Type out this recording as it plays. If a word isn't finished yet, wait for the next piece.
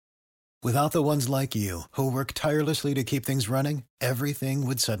Without the ones like you, who work tirelessly to keep things running, everything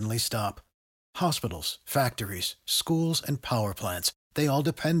would suddenly stop. Hospitals, factories, schools, and power plants, they all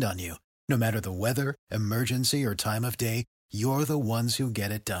depend on you. No matter the weather, emergency, or time of day, you're the ones who get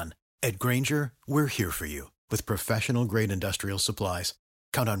it done. At Grainger, we're here for you with professional-grade industrial supplies.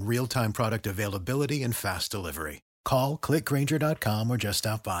 Count on real-time product availability and fast delivery. Call, clickgrainger.com, or just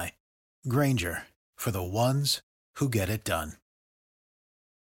stop by. Grainger, for the ones who get it done.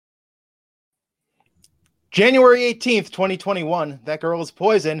 January 18th, 2021. That girl is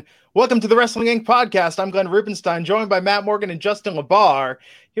poison. Welcome to the Wrestling Inc. podcast. I'm Glenn Rubenstein, joined by Matt Morgan and Justin LaBar,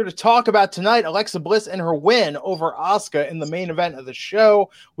 here to talk about tonight Alexa Bliss and her win over Asuka in the main event of the show.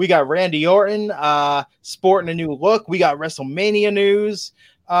 We got Randy Orton sporting a new look. We got WrestleMania news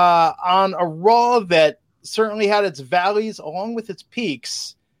on a Raw that certainly had its valleys along with its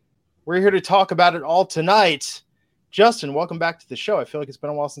peaks. We're here to talk about it all tonight. Justin, welcome back to the show. I feel like it's been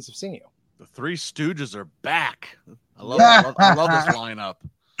a while since I've seen you. The Three Stooges are back. I love this lineup.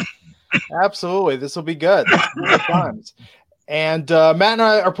 Absolutely. This will be good. Good times. And Matt and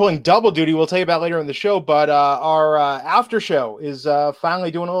I are pulling double duty. We'll tell you about later in the show, but our after show is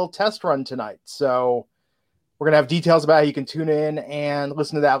finally doing a little test run tonight. So we're going to have details about how you can tune in and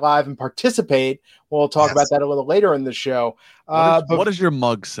listen to that live and participate. We'll talk about that a little later in the show. What does your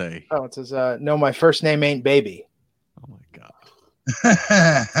mug say? Oh, it says, no, my first name ain't Baby. Oh, my God.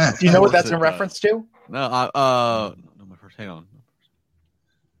 Do you know what that's in reference to? No, my first. Hang on.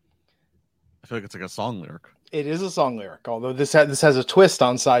 I feel like it's like a song lyric. It is a song lyric, although this has a twist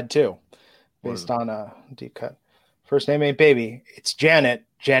on side two, based on a deep cut. First name ain't Baby. It's Janet.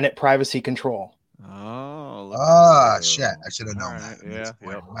 Janet Privacy Control. Oh, shit! I should have known that.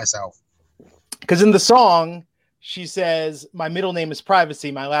 Yeah, myself. Because in the song, she says, "My middle name is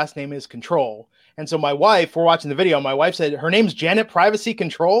Privacy. My last name is Control." And so my wife, we're watching the video, my wife said, her name's Janet Privacy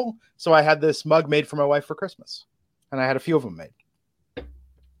Control. So I had this mug made for my wife for Christmas. And I had a few of them made.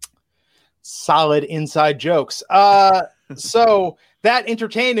 Solid inside jokes. So that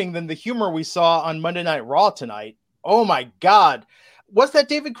entertaining than the humor we saw on Monday Night Raw tonight. Oh, my God. Was that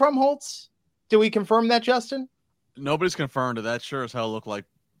David Krumholtz? Did we confirm that, Justin? Nobody's confirmed it. That sure as hell looked like,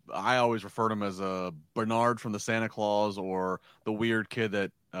 I always refer to him as Bernard from the Santa Claus or the weird kid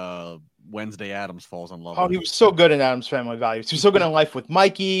that Wednesday Addams falls in love with. He was so good in Addams Family Values. He was so good in Life with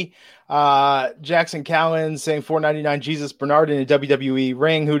Mikey. Jackson Cowan saying $4.99 Jesus Bernard in a WWE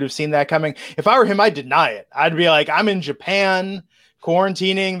ring. Who'd have seen that coming? If I were him, I'd deny it. I'd be like, I'm in Japan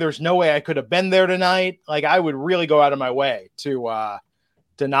quarantining. There's no way I could have been there tonight. Like, I would really go out of my way to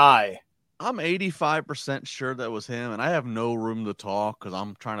deny. I'm 85% sure that was him, and I have no room to talk because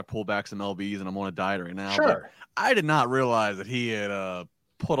I'm trying to pull back some LBs and I'm on a diet right now. Sure. But I did not realize that he had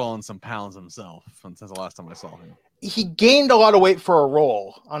put on some pounds himself since the last time I saw him. He gained a lot of weight for a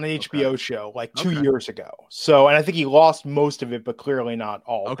role on an HBO show like 2 years ago. So, and I think he lost most of it, but clearly not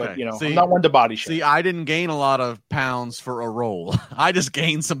all. Okay. But, I'm not one to body shame. See, I didn't gain a lot of pounds for a role. I just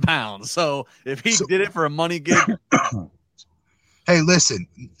gained some pounds. So if he did it for a money gig. Hey, listen,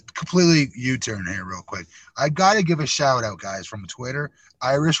 completely U-turn here real quick. I got to give a shout out, guys, from Twitter,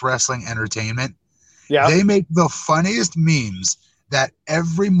 Irish Wrestling Entertainment. Yeah. They make the funniest memes that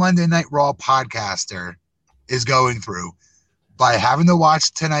every Monday Night Raw podcaster is going through by having to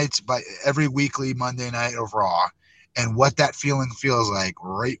watch every weekly Monday Night of Raw and what that feeling feels like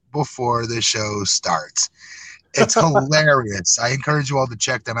right before the show starts. It's hilarious. I encourage you all to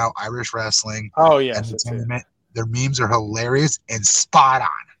check them out, Irish Wrestling Entertainment. Their memes are hilarious and spot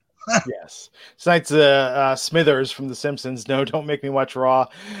on. Yes. Tonight's Smithers from The Simpsons. No, don't make me watch Raw.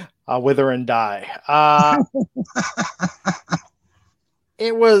 Wither and die.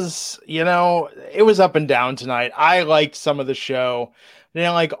 It was up and down tonight. I liked some of the show. I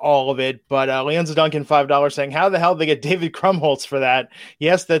didn't like all of it, but Leanza Duncan, $5 saying, how the hell did they get David Krumholtz for that?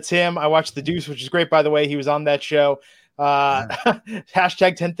 Yes, that's him. I watched The Deuce, which is great, by the way. He was on that show.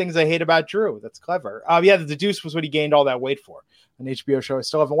 Hashtag 10 things I hate about Drew. That's clever. The Deuce was what he gained all that weight for. An HBO show I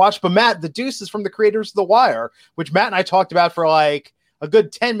still haven't watched. But Matt, The Deuce is from the creators of The Wire, which Matt and I talked about for like a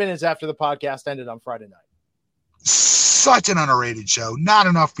good 10 minutes after the podcast ended on Friday night. Such an underrated show. Not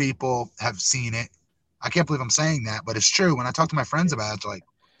enough people have seen it. I can't believe I'm saying that, but it's true. When I talk to my friends about it, they're like,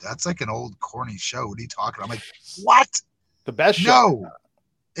 that's like an old corny show. What are you talking about? I'm like, what? The best show. No,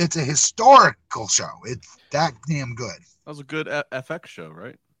 it's a historical show. It's that damn good. That was a good FX show,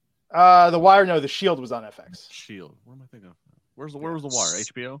 right? The Wire, no, The Shield was on FX. Shield. What am I thinking of? Where was The Wire?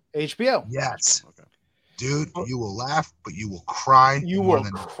 HBO? HBO. Yes. Okay. Dude, you will laugh, but you will cry. You will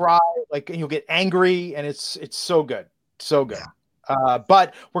cry, like you'll get angry, and it's so good. So good. Yeah.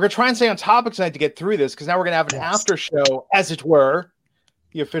 But we're going to try and stay on topic tonight to get through this, because now we're going to have an after show, as it were,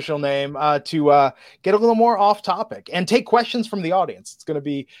 the official name, to get a little more off topic and take questions from the audience. It's going to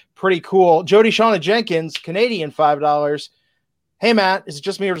be pretty cool. Jody Shauna Jenkins, Canadian, $5. Hey, Matt, is it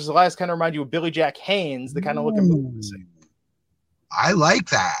just me or does Elias kind of remind you of Billy Jack Haynes, the kind of looking movie? I like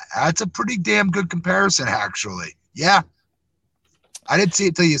that. That's a pretty damn good comparison, actually. Yeah. I didn't see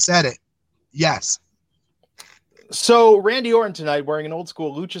it till you said it. Yes. So Randy Orton tonight wearing an old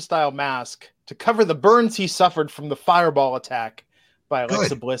school lucha-style mask to cover the burns he suffered from the fireball attack by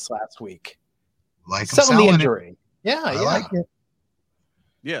Alexa Bliss last week. Like selling the injury. It. Yeah, I like it.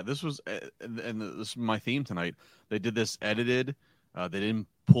 Yeah, this was, and this is my theme tonight. They did this edited. They didn't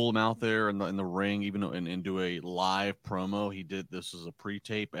pull him out there in the ring, even and do a live promo. He did this as a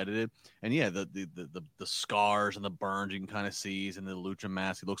pre-tape edited, and yeah, the scars and the burns you can kind of see, and the lucha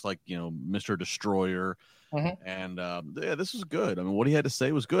mask. He looks like Mr. Destroyer, and yeah, this was good. I mean, what he had to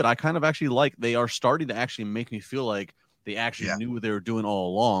say was good. I kind of actually like. They are starting to actually make me feel like they actually knew what they were doing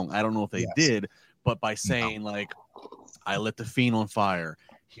all along. I don't know if they did, but by saying like, I lit the Fiend on fire.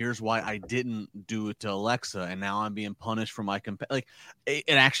 Here's why I didn't do it to Alexa, and now I'm being punished for my like. It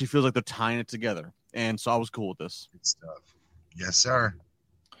actually feels like they're tying it together, and so I was cool with this. Good stuff. Yes, sir.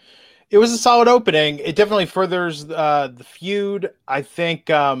 It was a solid opening. It definitely furthers the feud. I think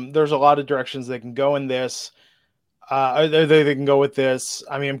there's a lot of directions they can go in this. They can go with this.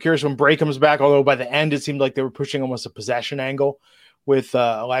 I mean, I'm curious when Bray comes back, although by the end it seemed like they were pushing almost a possession angle with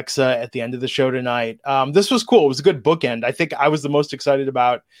Alexa at the end of the show tonight. This was cool. It was a good bookend. I think I was the most excited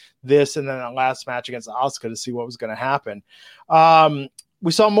about this and then that last match against Asuka to see what was going to happen.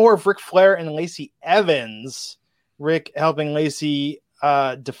 We saw more of Ric Flair and Lacey Evans. Rick helping Lacey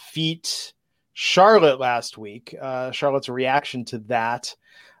defeat Charlotte last week. Charlotte's reaction to that,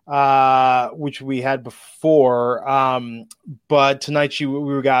 which we had before. But tonight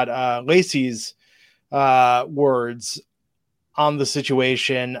we got Lacey's words on the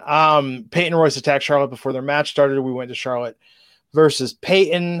situation. Peyton Royce attacked Charlotte before their match started. We went to Charlotte versus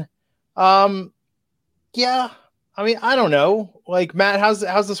Peyton. Yeah, I mean, I don't know. Like, Matt,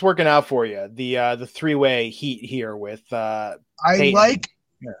 how's this working out for you? The three-way heat here with Peyton. I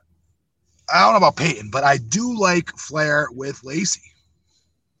don't know about Peyton, but I do like Flair with Lacey.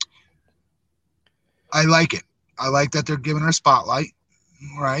 I like it. I like that they're giving her spotlight,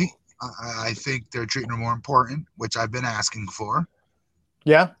 right? I think they're treating her more important, which I've been asking for.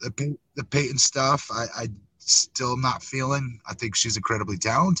 Yeah. The Peyton stuff, I still am not feeling. I think she's incredibly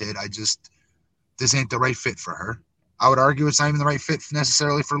talented. This ain't the right fit for her. I would argue it's not even the right fit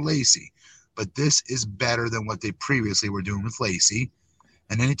necessarily for Lacey, but this is better than what they previously were doing with Lacey.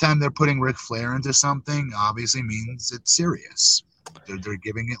 And anytime they're putting Ric Flair into something, obviously means it's serious. They're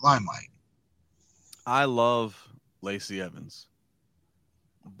giving it limelight. I love Lacey Evans.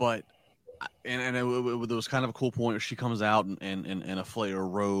 But and it was kind of a cool point where she comes out in a Flair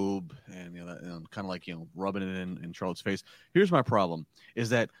robe and kind of like rubbing it in Charlotte's face. Here's my problem: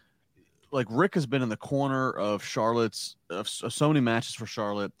 is that like Rick has been in the corner of Charlotte's of so many matches for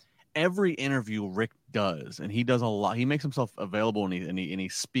Charlotte. Every interview Rick does, and he does a lot. He makes himself available and he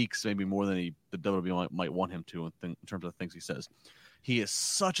speaks maybe more than the WWE might want him to in terms of the things he says. He is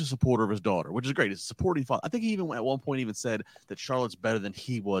such a supporter of his daughter, which is great. He's a supporting father. I think he even at one point even said that Charlotte's better than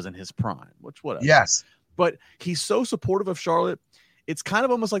he was in his prime, which whatever. Yes. But he's so supportive of Charlotte. It's kind of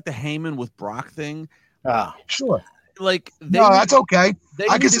almost like the Heyman with Brock thing. Sure. Like that's okay.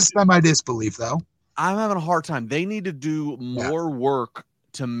 I can suspend my disbelief, though. I'm having a hard time. They need to do more work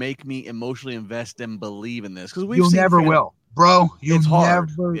to make me emotionally invest and believe in this. Because you never will. Bro, you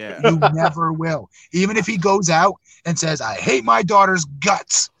never will. Even if he goes out and says, I hate my daughter's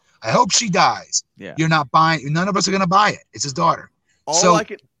guts, I hope she dies. Yeah. You're not buying. None of us are going to buy it. It's his daughter.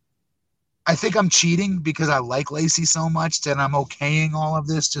 I think I'm cheating because I like Lacey so much that I'm okaying all of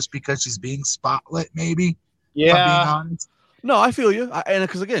this just because she's being spotlit, maybe. Yeah. If I'm being honest. No, I feel you. And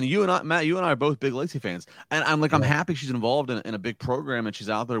because again, Matt, you and I are both big Lacey fans, and I'm happy she's involved in a big program, and she's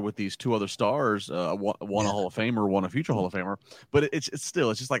out there with these two other stars, one a Hall of Famer, one a future Hall of Famer. But it's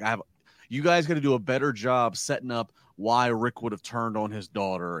just like you guys got to do a better job setting up why Rick would have turned on his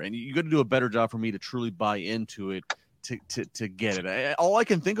daughter, and you got to do a better job for me to truly buy into it. To get it. All I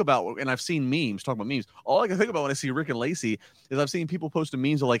can think about, and I've seen memes, talking about memes, all I can think about when I see Rick and Lacey is I've seen people posting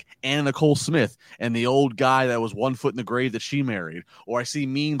memes of like Anna Nicole Smith and the old guy that was 1 foot in the grave that she married. Or I see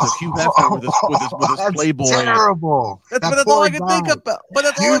memes of Hugh Hefner with his Playboy. Terrible. That's all I can think about. But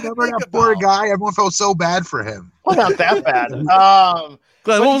that's all I can think about. That poor guy? Everyone felt so bad for him. Well, not that bad.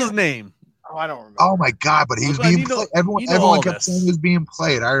 What was his name? Oh, I don't remember. Oh my God! But he was being played. Everyone kept saying he was being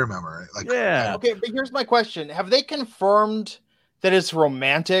played. I remember it. Yeah. Okay, but here's my question: have they confirmed that it's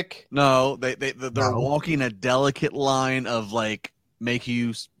romantic? No, they're walking a delicate line of like make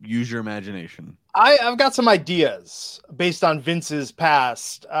you use your imagination? I've got some ideas based on Vince's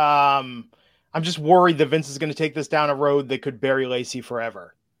past. I'm just worried that Vince is going to take this down a road that could bury Lacey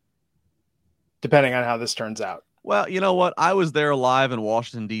forever, depending on how this turns out. Well, you know what? I was there live in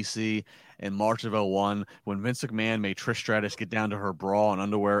Washington, D.C. in March of 2001 when Vince McMahon made Trish Stratus get down to her bra and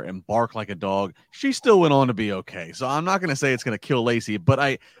underwear and bark like a dog. She still went on to be okay. So I'm not going to say it's going to kill Lacey, but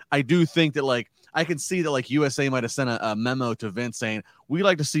I do think that, like, I can see that, like, USA might have sent a memo to Vince saying, we'd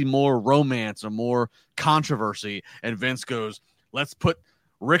like to see more romance or more controversy. And Vince goes, let's put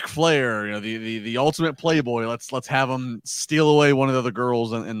Ric Flair, you know, the ultimate playboy. Let's have him steal away one of the other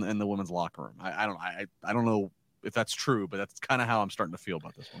girls in the women's locker room. I don't know if that's true, but that's kind of how I'm starting to feel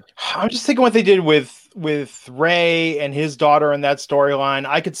about this one. I'm just thinking what they did with Ray and his daughter in that storyline.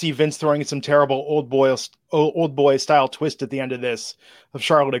 I could see Vince throwing some terrible old boy style twist at the end of this, of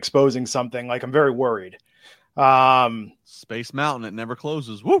Charlotte exposing something. Like, I'm very worried. Space Mountain, it never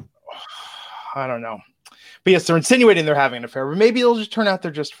closes. Woo! I don't know. But yes, they're insinuating they're having an affair, but maybe it'll just turn out they're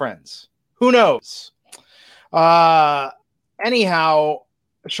just friends. Who knows? Anyhow,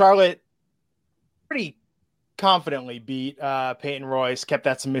 Charlotte pretty confidently beat Peyton Royce, kept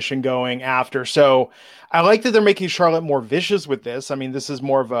that submission going after. So I like that they're making Charlotte more vicious with this. I mean, this is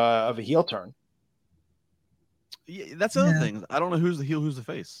more of a heel turn. Yeah, that's the other thing. I don't know who's the heel, who's the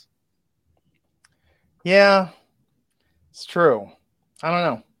face. Yeah, it's true. I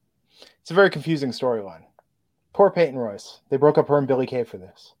don't know. It's a very confusing storyline. Poor Peyton Royce. They broke up her and Billie Kay for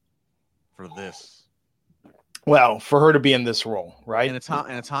this. Well, for her to be in this role, right? In a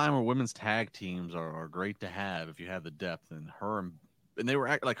time where women's tag teams are great to have if you have the depth, and they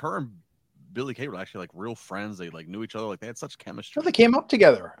were like, her and Billie Kay were actually like real friends. They like knew each other. Like, they had such chemistry. Well, they came up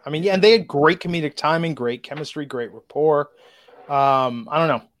together. I mean, yeah, and they had great comedic timing, great chemistry, great rapport. I don't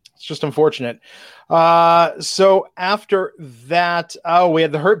know. It's just unfortunate. So after that, we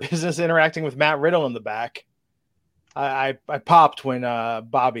had the Hurt Business interacting with Matt Riddle in the back. I popped when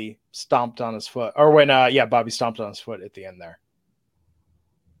Bobby stomped on his foot, or when Bobby stomped on his foot at the end there.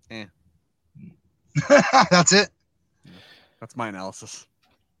 That's it. That's my analysis.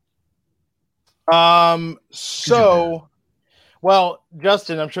 So, well,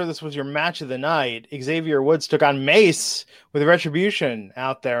 Justin, I'm sure this was your match of the night. Xavier Woods took on Mace with Retribution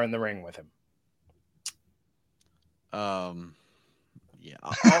out there in the ring with him. Yeah,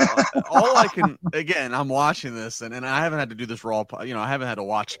 all I can, again, I'm watching this and I haven't had to do this raw, you know, I haven't had to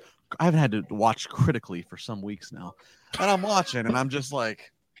watch critically for some weeks now, and I'm watching and I'm just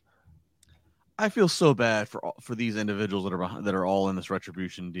like, I feel so bad for these individuals that are all in this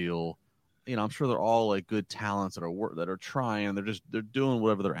Retribution deal. You know, I'm sure they're all like good talents that are trying. They're doing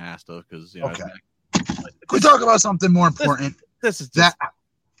whatever they're asked of, because, you know, okay. Can we talk about something more important? This is just,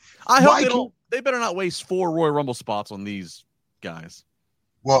 I hope they better not waste 4 Royal Rumble spots on these guys.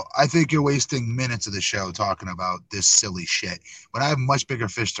 Well, I think you're wasting minutes of the show talking about this silly shit. But I have much bigger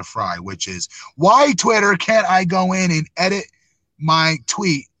fish to fry, which is, why, Twitter, can't I go in and edit my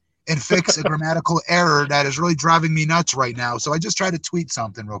tweet and fix a grammatical error that is really driving me nuts right now? So I just tried to tweet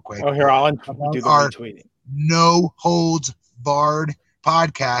something real quick. Oh, here, I'll do the retweeting. No Holds Barred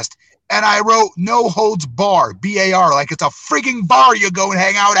podcast. And I wrote No Holds Bar, B-A-R, like it's a freaking bar you go and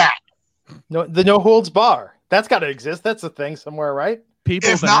hang out at. No, the No Holds Bar. That's got to exist. That's a thing somewhere, right?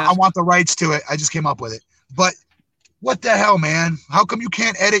 If not, I want the rights to it. I just came up with it. But what the hell, man? How come you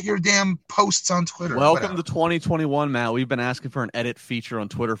can't edit your damn posts on Twitter? Welcome to 2021, Matt. We've been asking for an edit feature on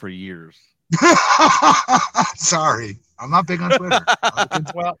Twitter for years. Sorry. I'm not big on Twitter.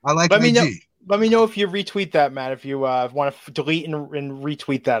 I like let me know. IG. Let me know if you retweet that, Matt. If you want to delete and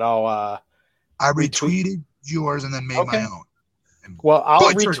retweet that, I retweeted yours and then made my own. Well, I'll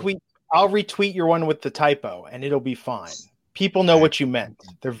retweet your one with the typo, and it'll be fine. People know what you meant.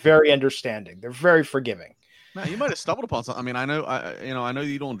 They're very understanding. They're very forgiving. Now, you might have stumbled upon something. I mean, I know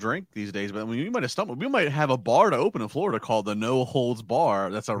you don't drink these days, but I mean, you might have stumbled. We might have a bar to open in Florida called the No Holds Bar.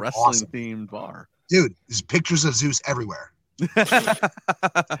 That's a wrestling themed bar. Dude, there's pictures of Zeus everywhere.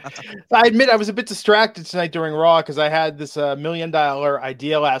 I admit I was a bit distracted tonight during Raw because I had this $1 million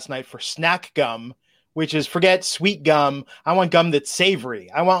idea last night for snack gum, which is, forget sweet gum. I want gum that's savory.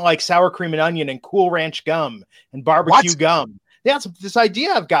 I want like sour cream and onion and Cool Ranch gum and barbecue gum. Yeah, it's this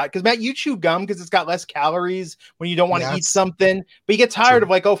idea I've got, because Matt, you chew gum because it's got less calories when you don't want to eat something, but you get tired of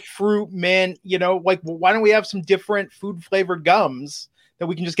like, fruit, mint, like, well, why don't we have some different food flavored gums that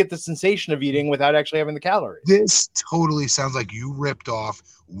we can just get the sensation of eating without actually having the calories? This totally sounds like you ripped off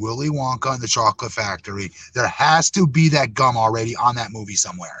Willy Wonka and the Chocolate Factory. There has to be that gum already on that movie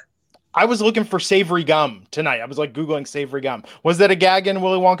somewhere. I was looking for savory gum tonight. I was like Googling savory gum. Was that a gag in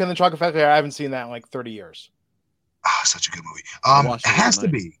Willy Wonka and the Chocolate Factory? I haven't seen that in like 30 years. Oh, such a good movie. It has to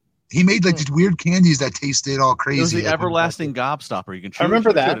be. He made like these weird candies that tasted all crazy. It was the like, everlasting gobstopper. You can chew I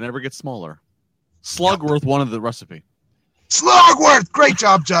remember that. It never gets smaller. Slugworth wanted the recipe. Slugworth! Great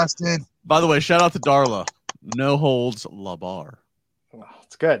job, Justin. By the way, shout out to Darla. No holds la bar. Well,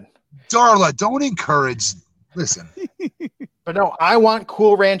 it's good. Darla, don't encourage. Listen. But no, I want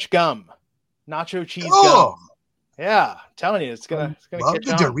Cool Ranch gum. Nacho cheese gum. Yeah, I'm telling you, it's gonna love catch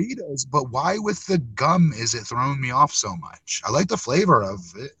the on. Doritos, but why with the gum is it throwing me off so much? I like the flavor of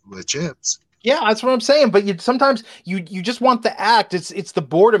it with chips. Yeah, that's what I'm saying. But sometimes you just want the act. It's the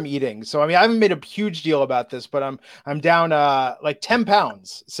boredom eating. So I mean, I haven't made a huge deal about this, but I'm down like 10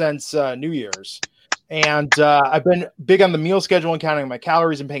 pounds since New Year's. And I've been big on the meal schedule and counting my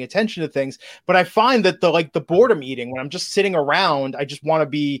calories and paying attention to things. But I find that the boredom eating, when I'm just sitting around, I just want to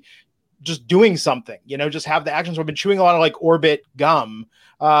be just doing something, just have the action. So I've been chewing a lot of like Orbit gum,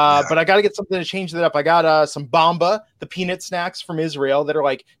 but I got to get something to change that up. I got some Bamba, the peanut snacks from Israel that are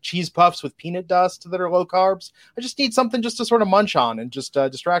like cheese puffs with peanut dust that are low carbs. I just need something just to sort of munch on and just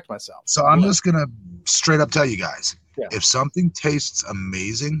distract myself. So I'm just going to straight up tell you guys, if something tastes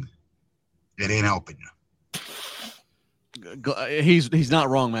amazing, it ain't helping you. He's not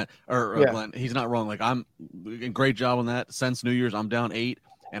wrong, Matt, Glenn. He's not wrong. Like great job on that. Since New Year's, I'm down 8.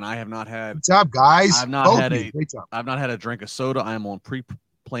 And I have not had. Good job, guys. I've not had a drink of soda. I am on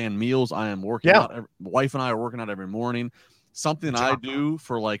pre-planned meals. I am working out. My wife and I are working out every morning. Something I do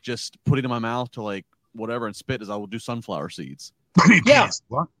for like just put it in my mouth to like whatever and spit is I will do sunflower seeds.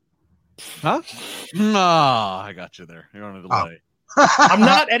 What? Huh? No, I got you there. You're on a delay. I'm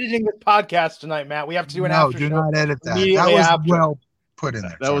not editing this podcast tonight, Matt. We have to do an after show. No, do not edit that. That was well put in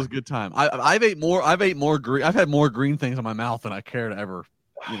there. That was a good time. I've ate more green. I've had more green things in my mouth than I care to ever.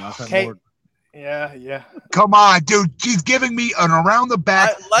 More... Yeah. Come on, dude. She's giving me an around the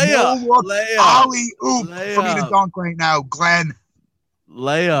back ollie oop for me to dunk right now, Glenn.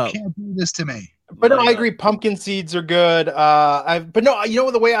 Layup. You can't do this to me. But no, I agree. Pumpkin seeds are good. But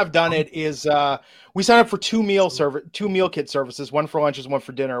no, the way I've done it is we sign up for two meal kit services, one for lunches, one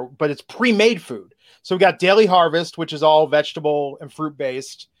for dinner. But it's pre-made food. So we got Daily Harvest, which is all vegetable and fruit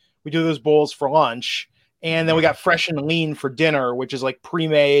based. We do those bowls for lunch. And then we got Fresh and Lean for dinner, which is like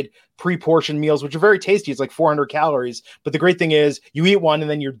pre-made, pre-portioned meals, which are very tasty. It's like 400 calories. But the great thing is you eat one and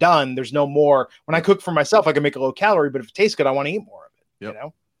then you're done. There's no more. When I cook for myself, I can make a low calorie, but if it tastes good, I want to eat more of it.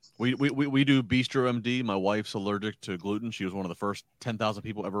 Yep. We do Bistro MD. My wife's allergic to gluten. She was one of the first 10,000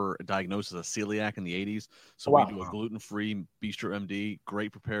 people ever diagnosed as a celiac in the 80s. So we do a gluten-free Bistro MD.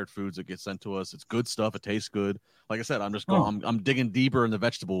 Great prepared foods that get sent to us. It's good stuff. It tastes good. Like I said, I'm just going. I'm digging deeper in the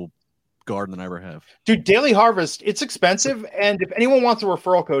vegetable garden than I ever have. Dude, Daily Harvest, it's expensive, and if anyone wants a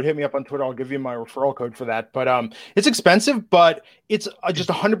referral code, hit me up on Twitter. I'll give you my referral code for that. But it's expensive, but it's just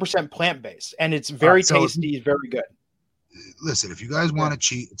 100% plant-based, and it's very tasty, very good. Listen, if you guys want to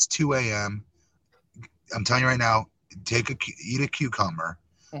cheat, it's 2 a.m. I'm telling you right now, eat a cucumber,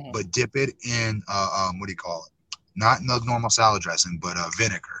 but dip it in what do you call it? Not in the normal salad dressing, but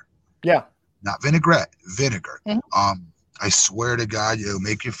vinegar. Yeah. Not vinaigrette, vinegar. I swear to God, it'll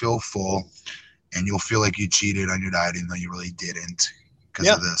make you feel full, and you'll feel like you cheated on your diet, even though you really didn't, because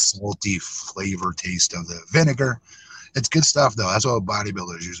of the salty flavor taste of the vinegar. It's good stuff, though. That's what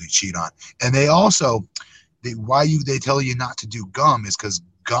bodybuilders usually cheat on. And they also, they tell you not to do gum is because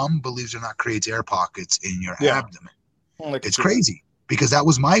gum, believe it or not, creates air pockets in your abdomen. It's crazy. Because that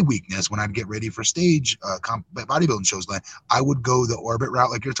was my weakness when I'd get ready for stage bodybuilding shows. I would go the Orbit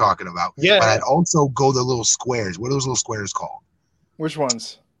route like you're talking about. Yeah. But I'd also go the little squares. What are those little squares called? Which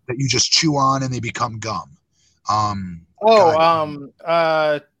ones? That you just chew on and they become gum. Not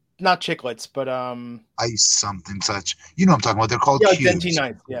chiclets, but ice something such. You know what I'm talking about. They're called cubes.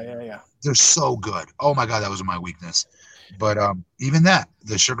 Yeah. They're so good. Oh my God, that was my weakness. But even that,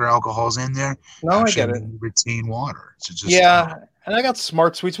 the sugar alcohol's in there. No, I get it. Retain water. So just, and I got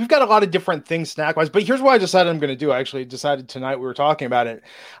Smart Sweets. We've got a lot of different things snack-wise. But here's what I decided I'm going to do. I actually decided tonight we were talking about it.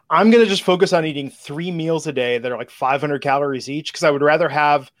 I'm going to just focus on eating 3 meals a day that are like 500 calories each because I would rather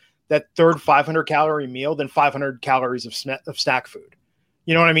have that third 500-calorie meal than 500 calories of snack food.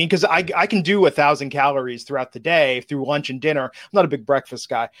 You know what I mean? Because I can do 1,000 calories throughout the day through lunch and dinner. I'm not a big breakfast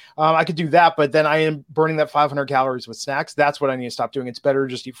guy. I could do that, but then I am burning that 500 calories with snacks. That's what I need to stop doing. It's better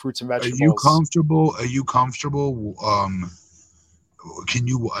to just eat fruits and vegetables. Are you comfortable? Can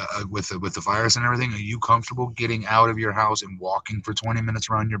you with the virus and everything? Are you comfortable getting out of your house and walking for 20 minutes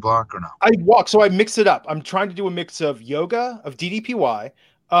around your block or no? I walk, so I mix it up. I'm trying to do a mix of yoga, of DDPY,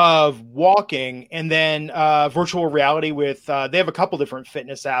 of walking, and then virtual reality with they have a couple different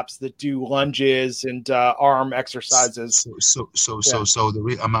fitness apps that do lunges and arm exercises.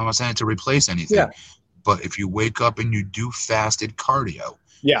 I'm not saying to replace anything, But if you wake up and you do fasted cardio,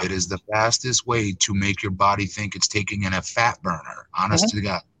 it is the fastest way to make your body think it's taking in a fat burner, honest to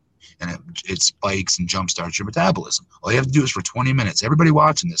God. And it spikes and jumpstarts your metabolism. All you have to do is for 20 minutes. Everybody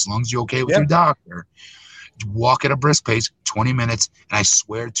watching this, as long as you're okay with your doctor, walk at a brisk pace, 20 minutes, and I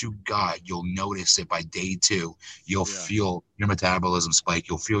swear to God, you'll notice it by day 2. You'll feel your metabolism spike.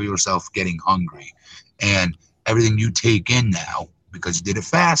 You'll feel yourself getting hungry. And everything you take in now, because you did it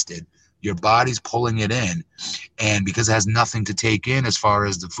fasted, your body's pulling it in. And because it has nothing to take in as far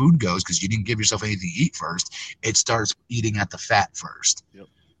as the food goes, because you didn't give yourself anything to eat first, it starts eating at the fat first. Yep.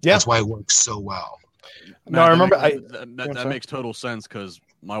 Yeah. That's why it works so well. No, I remember. That makes total sense because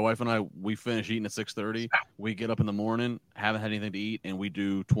my wife and I, we finish eating at 6:30. We get up in the morning, haven't had anything to eat, and we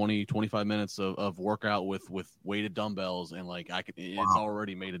do 20, 25 minutes of workout with weighted dumbbells, and it's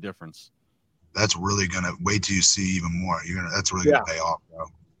already made a difference. That's really gonna wait till you see even more. That's really gonna pay off, bro.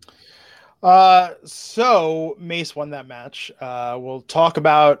 So Mace won that match. We'll talk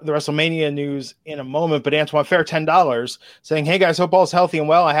about the WrestleMania news in a moment, but Antoine Fair, $10, saying, "Hey guys, hope all's healthy and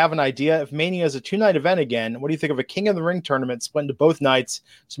well. I have an idea. If Mania is a 2-night event again, what do you think of a King of the Ring tournament split into both nights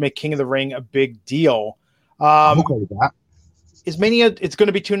to make King of the Ring a big deal?" I'm okay with that. Is Mania, it's going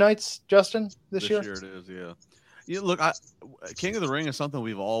to be 2 nights, Justin, this year? This year it is, yeah. Look, King of the Ring is something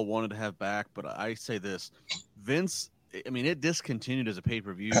we've all wanted to have back, but I say this. Vince, I mean, it discontinued as a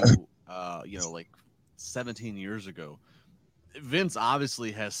pay-per-view like 17 years ago. Vince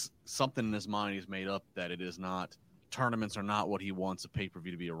obviously has something in his mind he's made up that it is not, tournaments are not what he wants a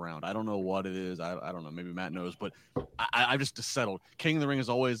pay-per-view to be around. I don't know what it is. I don't know. Maybe Matt knows, but I've just settled. King of the Ring is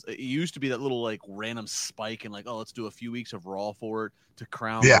always, it used to be that little like random spike and like, oh, let's do a few weeks of Raw for it to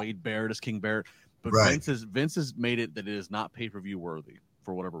crown Wade Barrett as King Barrett. But Vince has made it that it is not pay-per-view worthy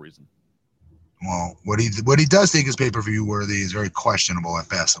for whatever reason. Well, what he does think is pay-per-view worthy is very questionable at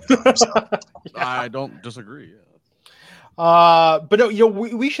best sometimes. So. I don't disagree. Yeah. But no,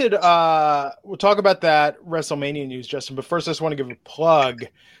 we should we'll talk about that WrestleMania news, Justin. But first, I just want to give a plug.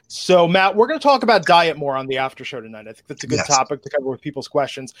 So, Matt, we're going to talk about diet more on the after show tonight. I think that's a good topic to cover with people's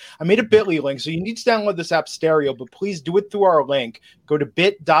questions. I made a Bit.ly link, so you need to download this app Stereo, but please do it through our link. Go to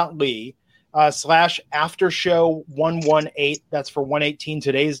bit.ly /aftershow118. That's for 118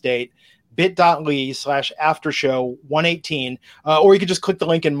 today's date. bit.ly/aftershow118, or you can just click the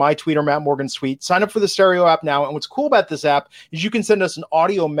link in my tweet or Matt Morgan's tweet. Sign up for the Stereo app now. And what's cool about this app is you can send us an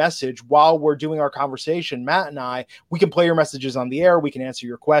audio message while we're doing our conversation. Matt and I, we can play your messages on the air. We can answer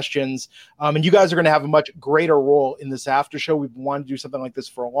your questions. And you guys are going to have a much greater role in this after show. We've wanted to do something like this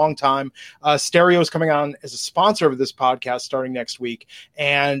for a long time. Stereo is coming on as a sponsor of this podcast starting next week.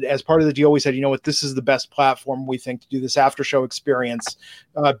 And as part of the deal, we said, you know what, this is the best platform we think to do this after show experience.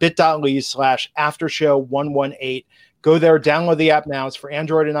 bit.ly/aftershow118. Go there, download the app now. It's for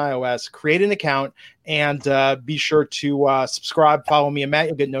Android and iOS. Create an account and be sure to subscribe, follow me and Matt.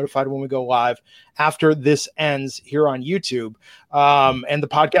 You'll get notified when we go live after this ends here on YouTube. And the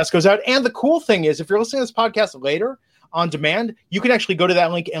podcast goes out. And the cool thing is, if you're listening to this podcast later on demand, you can actually go to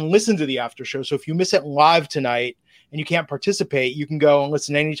that link and listen to the after show. So if you miss it live tonight and you can't participate, you can go and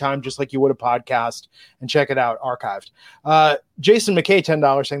listen anytime, just like you would a podcast, and check it out archived. Jason McKay,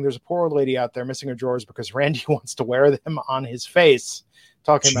 $10, saying there's a poor old lady out there missing her drawers because Randy wants to wear them on his face.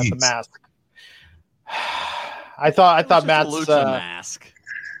 Talking about the mask. I thought Matt's mask.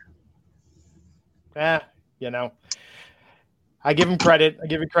 I give him credit. I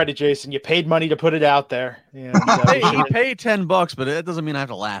give you credit, Jason. You paid money to put it out there. And, he paid $10, but it doesn't mean I have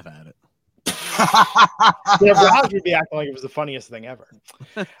to laugh at it. Raj would be acting like it was the funniest thing ever.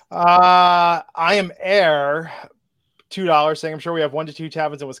 I am Air, $2, saying I'm sure we have 1 to 2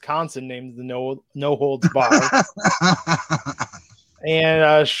 taverns in Wisconsin named the No Holds Bar.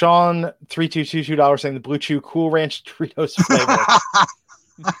 And Sean, $322 saying the Blue Chew Cool Ranch Doritos flavor.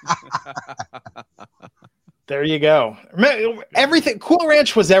 There you go. Everything. Cool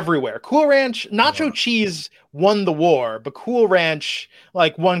Ranch was everywhere. Cool Ranch, nacho cheese won the war, but Cool Ranch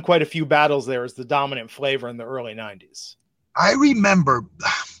won quite a few battles there as the dominant flavor in the early 90s. I remember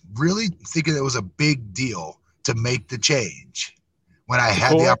really thinking it was a big deal to make the change when I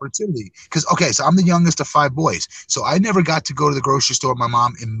had the opportunity. Because, so I'm the youngest of 5 boys. So I never got to go to the grocery store with my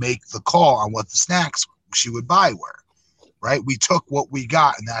mom and make the call on what the snacks she would buy were, right? We took what we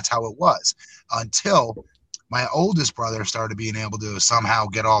got, and that's how it was until my oldest brother started being able to somehow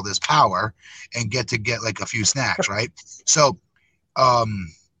get all this power and get like a few snacks, right? So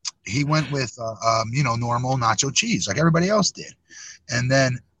he went with, normal nacho cheese like everybody else did. And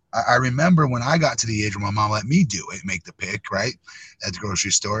then I remember when I got to the age where my mom let me do it, make the pick, right, at the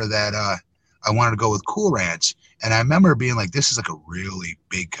grocery store, that I wanted to go with Cool Ranch. And I remember being like, this is like a really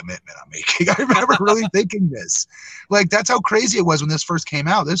big commitment I'm making. I remember really thinking this. Like, that's how crazy it was when this first came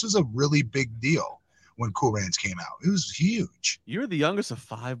out. This was a really big deal when Cool Ranch came out. It was huge. You're the youngest of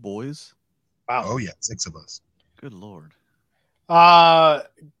 5 boys? Wow. Oh, yeah. 6 of us. Good Lord. Calculon.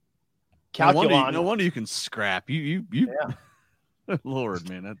 No wonder you can scrap. You. Yeah. Lord,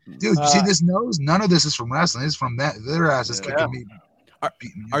 man. Dude, you see this nose? None of this is from wrestling. It's from their asses kicking me.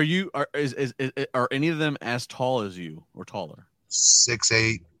 Are any of them as tall as you or taller?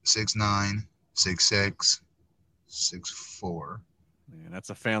 6'8", 6'9", 6'6", 6'4". Man, that's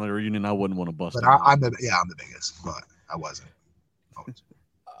a family reunion I wouldn't want to bust. But I'm the biggest, but I wasn't.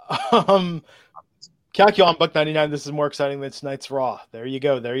 Calculon Buck99. This is more exciting than tonight's Raw. There you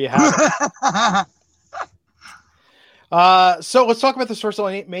go. There you have it. So let's talk about this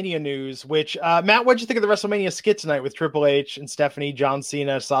WrestleMania news, which, Matt, what'd you think of the WrestleMania skit tonight with Triple H and Stephanie, John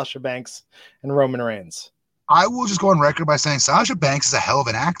Cena, Sasha Banks, and Roman Reigns? I will just go on record by saying Sasha Banks is a hell of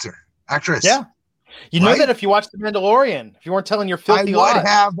an actress. Yeah. You know that if you watched The Mandalorian, if you weren't telling your filthy lies. I would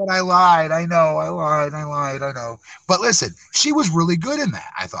have, but I lied. I know. I know. But listen, she was really good in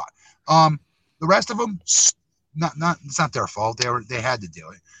that, I thought. The rest of them, it's not their fault. They had to do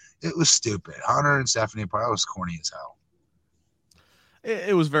it. It was stupid. Hunter and Stephanie probably was corny as hell.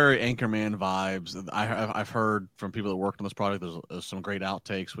 It was very Anchorman vibes. I've heard from people that worked on this product. There's some great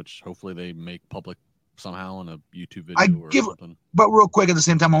outtakes, which hopefully they make public somehow in a YouTube video something. But real quick, at the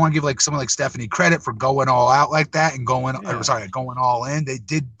same time, I want to give someone like Stephanie credit for going all out like that and going all in. They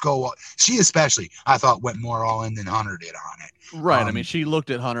did go. She especially, I thought, went more all in than Hunter did on it. Right. I mean, she looked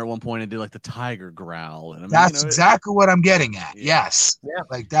at Hunter at one point and did the tiger growl. And that's exactly what I'm getting at. Yeah. Yes. Yeah.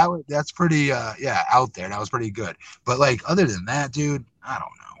 That's pretty out there. That was pretty good. But other than that, dude, I don't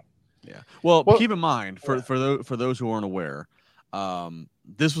know. Yeah. Well, keep in mind for those who aren't aware,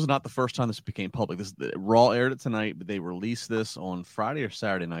 this was not the first time this became public. Raw aired it tonight, but they released this on Friday or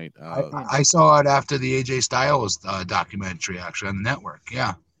Saturday night. I saw it after the AJ Styles documentary, actually, on the network.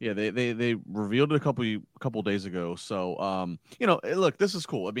 Yeah. Yeah, they revealed it a couple days ago. So, look, this is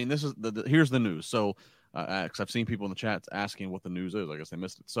cool. I mean, this is here's the news. So, because I've seen people in the chat asking what the news is. I guess they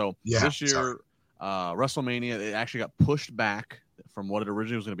missed it. So this year, WrestleMania, it actually got pushed back from what it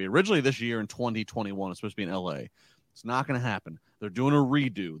originally was going to be. Originally this year in 2021, it's supposed to be in LA. It's not going to happen. They're doing a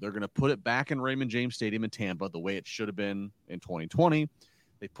redo. They're going to put it back in Raymond James Stadium in Tampa the way it should have been in 2020.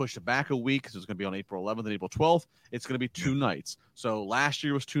 They pushed it back a week because it's going to be on April 11th and April 12th. It's going to be 2 nights. So last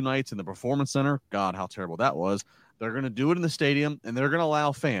year was 2 nights in the Performance Center. God, how terrible that was. They're going to do it in the stadium, and they're going to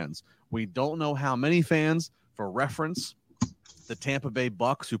allow fans. We don't know how many fans. For reference, the Tampa Bay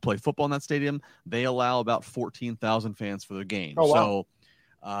Bucks, who play football in that stadium, they allow about 14,000 fans for their game. Oh, wow.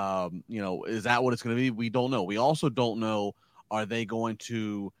 So, is that what it's going to be? We don't know. We also don't know, are they going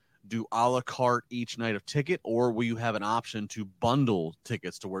to do a la carte each night of ticket, or will you have an option to bundle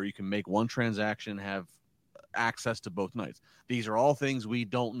tickets to where you can make one transaction, have access to both nights? These are all things we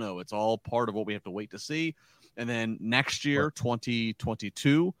don't know. It's all part of what we have to wait to see. And then next year,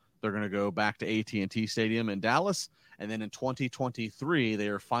 2022, they're going to go back to AT&T Stadium in Dallas. And then in 2023, they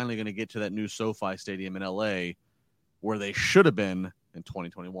are finally going to get to that new SoFi Stadium in LA where they should have been in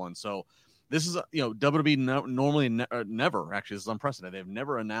 2021. So this is, WWE normally never, actually, this is unprecedented. They've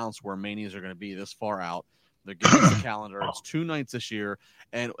never announced where Manias are going to be this far out. They're giving us the calendar. It's 2 nights this year.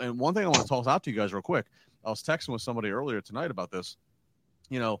 And one thing I want to toss out to you guys real quick. I was texting with somebody earlier tonight about this.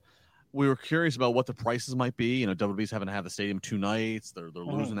 We were curious about what the prices might be. WWE's having to have the stadium 2 nights. They're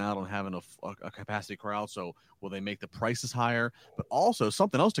losing out on having a capacity crowd. So will they make the prices higher? But also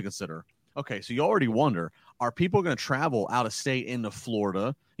something else to consider. Okay, so you already wonder, are people going to travel out of state into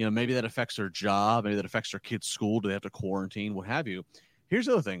Florida? Maybe that affects their job. Maybe that affects their kids' school. Do they have to quarantine? What have you? Here's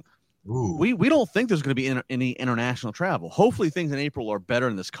the other thing. Ooh. We don't think there's going to be any international travel. Hopefully things in April are better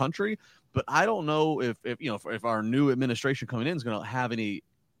in this country. But I don't know if our new administration coming in is going to have any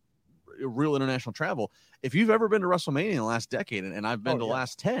real international travel. If you've ever been to WrestleMania in the last decade, and I've been to the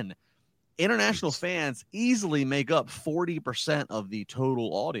last 10, international fans easily make up 40% of the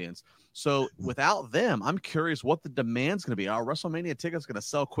total audience. So without them, I'm curious what the demand's going to be. Are WrestleMania tickets going to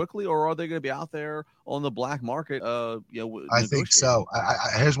sell quickly, or are they going to be out there on the black market? I think so.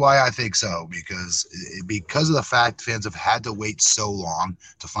 Here's why I think so, because of the fact fans have had to wait so long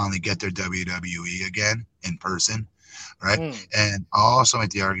to finally get their WWE again in person. Right. And I'll also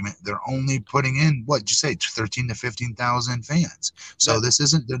make the argument they're only putting in, what did you say, 13 to 15,000 fans. So this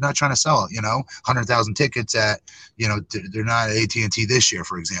isn't, they're not trying to sell, 100,000 tickets at, they're not at AT&T this year,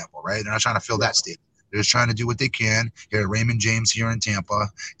 for example, right? They're not trying to fill that stadium. They're just trying to do what they can here at Raymond James here in Tampa,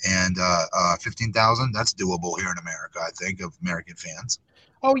 and 15,000, that's doable here in America, I think, of American fans.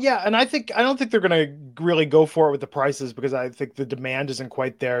 Oh yeah, and I don't think they're going to really go for it with the prices because I think the demand isn't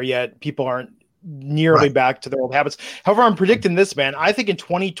quite there yet. People aren't nearly back to their old habits. However, I'm predicting this, man. I think in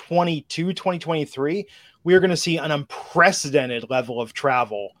 2022, 2023, we are going to see an unprecedented level of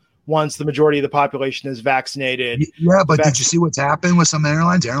travel once the majority of the population is vaccinated. Yeah, but did you see what's happened with some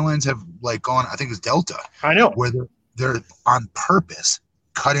airlines? Airlines have like gone, I think it's Delta. I know. Where they're on purpose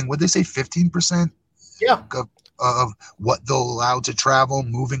cutting, what they say, 15%? Yeah. Of what they'll allow to travel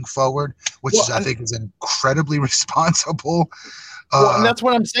moving forward, which I think is incredibly responsible. And that's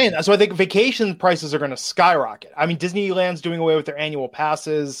what I'm saying. So I think vacation prices are going to skyrocket. I mean, Disneyland's doing away with their annual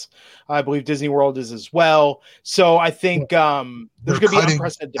passes. I believe Disney World is as well. So I think there's going to be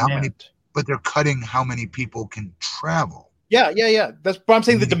unprecedented demand. But they're cutting how many people can travel. Yeah. That's what I'm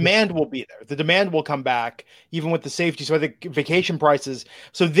saying. The demand will be there. The demand will come back, even with the safety. So I think vacation prices.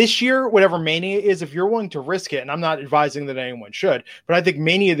 So this year, whatever Mania is, if you're willing to risk it, and I'm not advising that anyone should, but I think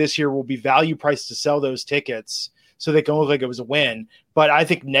Mania this year will be value priced to sell those tickets so they can look like it was a win. But I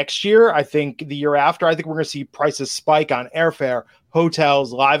think next year, I think the year after, I think we're going to see prices spike on airfare,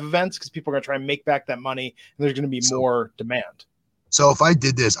 hotels, live events, because people are going to try and make back that money, and there's going to be more demand. So if I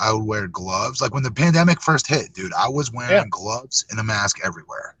did this, I would wear gloves. Like when the pandemic first hit, dude, I was wearing gloves and a mask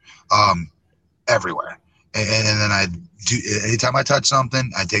everywhere. Everywhere. And then anytime I touch something,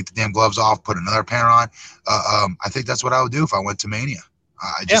 I'd take the damn gloves off, put another pair on. I think that's what I would do if I went to Mania.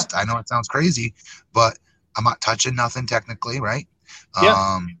 I know it sounds crazy, but I'm not touching nothing technically, right?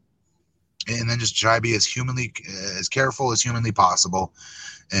 And then just try to be as careful as humanly possible.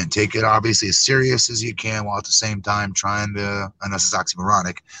 And take it obviously as serious as you can, while at the same time trying to, I know this is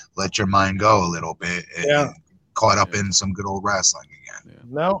oxymoronic, let your mind go a little bit and caught up in some good old wrestling again. Yeah.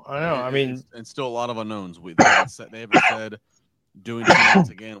 No, I know. I mean, and still a lot of unknowns. They haven't said doing tournaments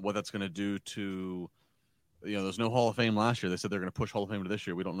again what that's going to do to, there's no Hall of Fame last year. They said they're going to push Hall of Fame to this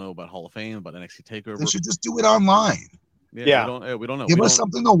year. We don't know about Hall of Fame, about NXT TakeOver. They should just do it online. Yeah. We don't know. Give us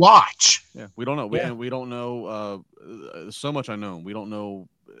something to watch. Yeah, we don't know. We don't know. So much unknown. We don't know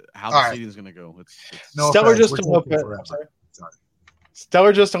how the season is going to go. It's Stellar Justin Lopez.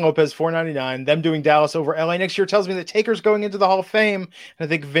 Stellar Justin Lopez, $4.99. Them doing Dallas over LA next year tells me that Taker's going into the Hall of Fame, and I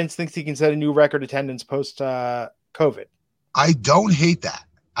think Vince thinks he can set a new record attendance post COVID. I don't hate that.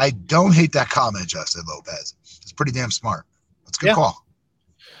 I don't hate that comment, Justin Lopez. It's pretty damn smart. That's a good call.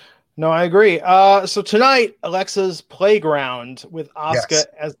 No, I agree. So tonight, Alexa's Playground with Asuka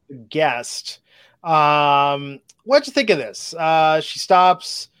as the guest. What'd you think of this? She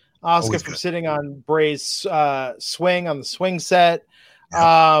stops Asuka from sitting on Bray's swing on the swing set.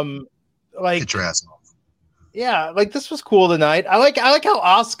 Get your ass off. Yeah, like this was cool tonight. I like how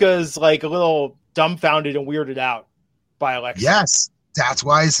Asuka's like a little dumbfounded and weirded out by Alexa. Yes, that's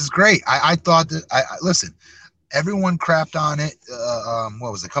why this is great. I thought that listen. Everyone crapped on it.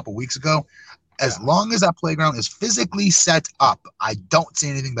 What was it, a couple weeks ago? As long as that playground is physically set up, I don't see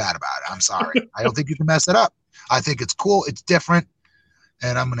anything bad about it. I'm sorry. I don't think you can mess it up. I think it's cool. It's different.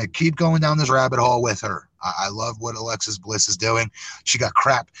 And I'm going to keep going down this rabbit hole with her. I love what Alexis Bliss is doing. She got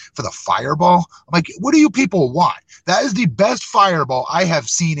crap for the fireball. I'm like, what do you people want? That is the best fireball I have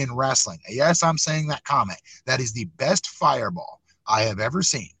seen in wrestling. Yes, I'm saying that comment. That is the best fireball I have ever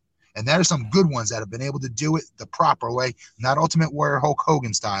seen. And there are some good ones that have been able to do it the proper way, not Ultimate Warrior Hulk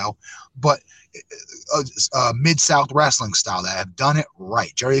Hogan style, but Mid-South Wrestling style that have done it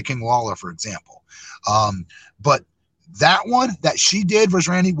right. Jerry King Lawler, for example. But that one that she did versus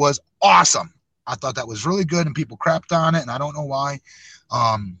Randy was awesome. I thought that was really good, and people crapped on it, and I don't know why.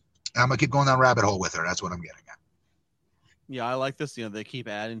 I'm going to keep going down rabbit hole with her. That's what I'm getting at. Yeah, I like this. They keep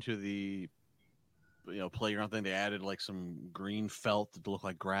adding to the playground thing. They added like some green felt to look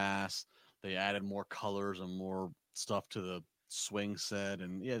like grass. They added more colors and more stuff to the swing set.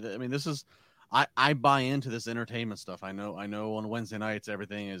 And this is, I buy into this entertainment stuff. I know on Wednesday nights,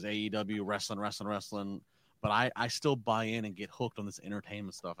 everything is AEW wrestling, but I still buy in and get hooked on this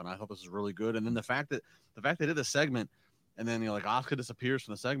entertainment stuff. And I thought this was really good. And then the fact they did this segment and then, like Asuka disappears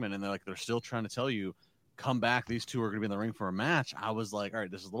from the segment and they're still trying to tell you, come back. These two are going to be in the ring for a match. I was like, all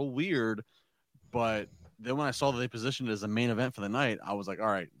right, this is a little weird. But then when I saw that they positioned it as a main event for the night, I was like, all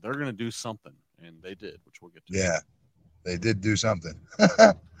right, they're going to do something. And they did, which we'll get to. Yeah, they did do something.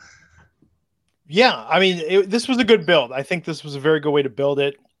 Yeah, I mean, this was a good build. I think this was a very good way to build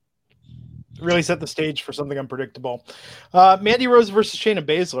it. Really set the stage for something unpredictable. Mandy Rose versus Shayna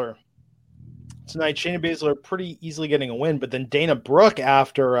Baszler. Tonight, Shayna Baszler pretty easily getting a win, but then Dana Brooke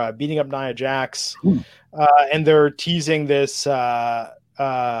after beating up Nia Jax. And they're teasing this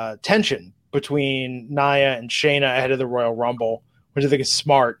tension between Nia and Shayna ahead of the Royal Rumble, which I think is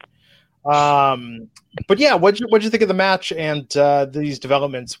smart. But yeah, what'd you think of the match and these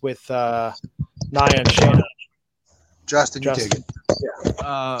developments with Nia and Shayna? Justin, you take it.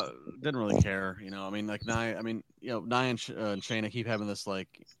 Yeah. Didn't really care, I mean, like Nia. I mean, Nia and Shayna keep having this like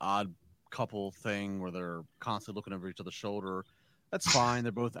odd couple thing where they're constantly looking over each other's shoulder. That's fine.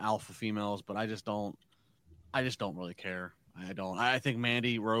 They're both alpha females, but I just don't really care. I don't. I think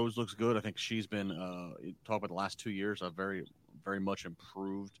Mandy Rose looks good. I think she's been talk about the last 2 years, a very, very much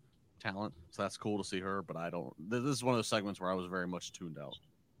improved talent. So that's cool to see her. But I don't. This is one of those segments where I was very much tuned out.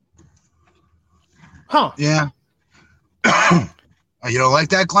 Huh? Yeah. You don't like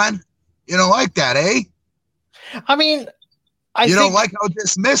that, Glenn? You don't like that, eh? I mean, you don't like how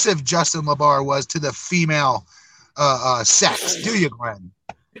dismissive Justin LaBar was to the female sex, do you, Glenn?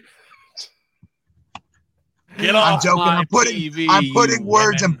 Get off! I'm joking. I'm putting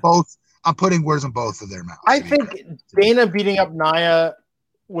words in both. I'm putting words in both of their mouths. I think Dana beating up Nia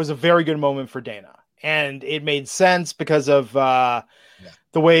was a very good moment for Dana, and it made sense because of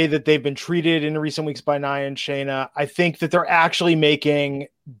the way that they've been treated in recent weeks by Nia and Shayna. I think that they're actually making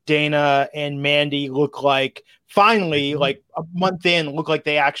Dana and Mandy look like finally, like a month in, look like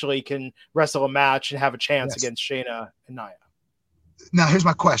they actually can wrestle a match and have a chance against Shayna and Nia. Now, here's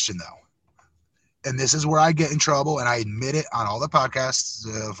my question, though. And this is where I get in trouble, and I admit it on all the podcasts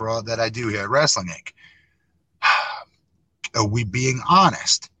for all that I do here at Wrestling Inc. Are we being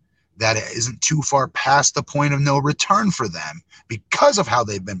honest that it isn't too far past the point of no return for them because of how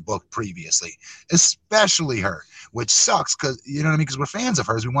they've been booked previously, especially her, which sucks because you know what I mean? Because we're fans of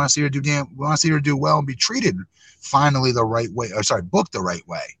hers. We want to see her do well and be treated finally the right way. Or sorry, booked the right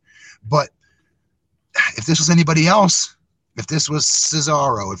way. But if this was anybody else, if this was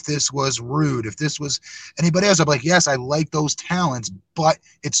Cesaro, if this was Rude, if this was anybody else, I'd be like, yes, I like those talents, but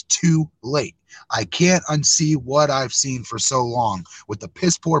it's too late. I can't unsee what I've seen for so long with the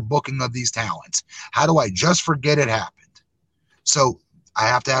piss poor booking of these talents. How do I just forget it happened? So I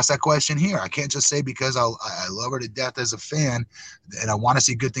have to ask that question here. I can't just say because I love her to death as a fan and I want to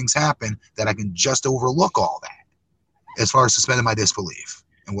see good things happen that I can just overlook all that as far as suspending my disbelief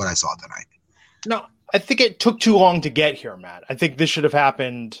in what I saw tonight. No. I think it took too long to get here, Matt. I think this should have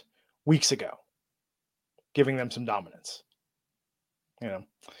happened weeks ago, giving them some dominance.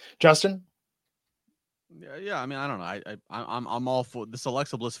 Justin? Yeah. I mean, I don't know. I'm all for this.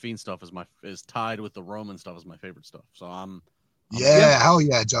 Alexa Bliss Fiend stuff is tied with the Roman stuff as my favorite stuff. So I'm hell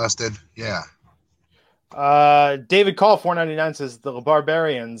yeah, Justin. Yeah. David Call 499 says the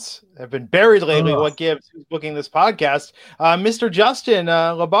LaBarbarians have been buried lately. What gives? Who's booking this podcast? Mr. Justin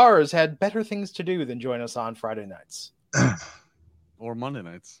LaBar has had better things to do than join us on Friday nights or Monday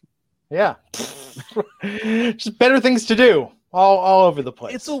nights. Yeah, just better things to do all over the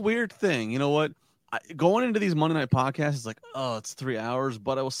place. It's a weird thing, you know what? Going into these Monday night podcasts, it's like, oh, it's 3 hours.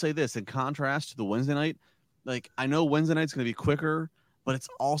 But I will say this in contrast to the Wednesday night, like I know Wednesday night's going to be quicker. But it's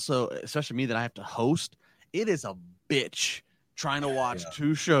also, especially me that I have to host, it is a bitch trying to watch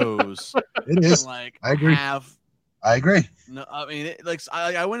two shows. It is. Like, I agree. I agree. No, I mean,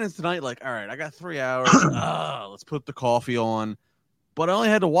 I went in tonight like, all right, I got 3 hours. Let's put the coffee on. But I only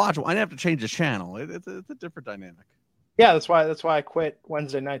had to watch. I didn't have to change the channel. It's a different dynamic. Yeah, that's why I quit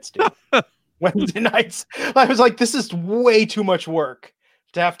Wednesday nights, dude. Wednesday nights. I was like, this is way too much work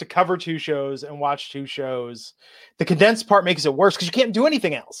to have to cover two shows and watch two shows. The condensed part makes it worse because you can't do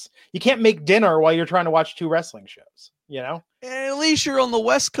anything else. You can't make dinner while you're trying to watch two wrestling shows, And at least you're on the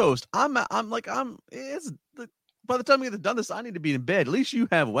West Coast. By the time we get done this, I need to be in bed. At least you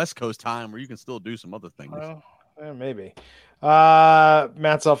have West Coast time where you can still do some other things. Maybe.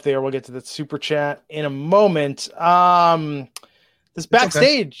 Matt's off there. We'll get to the super chat in a moment. This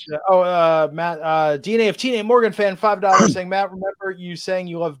backstage. Okay. Matt, DNA of TNA Morgan fan, $5 saying, Matt, remember you saying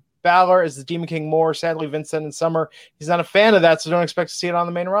you love Balor as the Demon King more. Sadly, Vince said in summer he's not a fan of that, so don't expect to see it on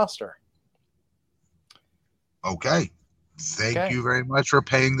the main roster. Okay. Thank you very much for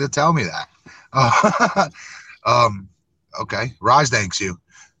paying to tell me that. Okay. Raj thanks you.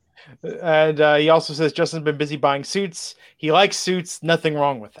 And he also says Justin's been busy buying suits. He likes suits. Nothing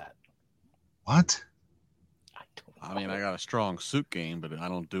wrong with that. What? I mean, I got a strong suit game, but I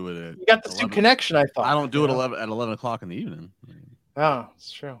don't do it at. You got the 11, suit connection, I thought. I don't do it at 11 o'clock in the evening. Oh,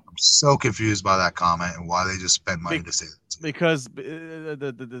 it's true. I'm so confused by that comment and why they just spend money to say that. Because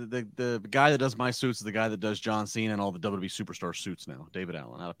the guy that does my suits is the guy that does John Cena and all the WWE superstar suits now. David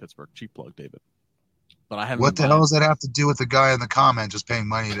Allen out of Pittsburgh. Cheap plug, David. But I haven't. What the hell does that have to do with the guy in the comment just paying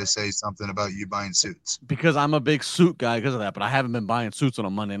money to say something about you buying suits? Because I'm a big suit guy because of that, but I haven't been buying suits on a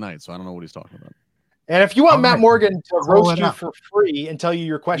Monday night, so I don't know what he's talking about. And if you want Matt Morgan to roast you for free and tell you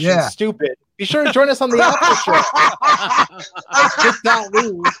your question is stupid, Be sure to join us on the after show.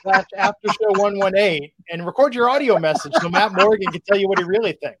 Just.ly/after show 118 and record your audio message so Matt Morgan can tell you what he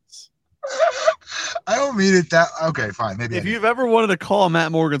really thinks. I don't mean it that. Okay, fine. Maybe if you've ever wanted to call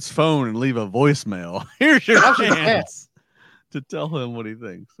Matt Morgan's phone and leave a voicemail, here's your chance to tell him what he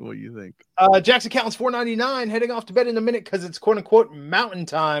thinks, what you think. Jackson Callens $4.99, heading off to bed in a minute because it's quote unquote mountain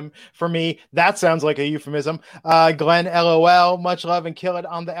time for me. That sounds like a euphemism. Glenn, LOL, much love and kill it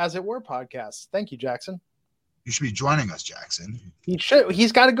on the As It Were podcast. Thank you, Jackson. You should be joining us, Jackson. He should.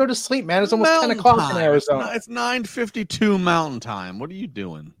 He's got to go to sleep, man. It's almost 10 o'clock in Arizona. It's 9:52 mountain time. What are you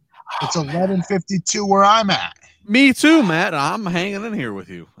doing? It's 11:52 where I'm at. Me too, Matt. I'm hanging in here with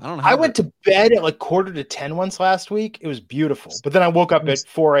you. I went to bed at like 9:45 once last week. It was beautiful. But then I woke up at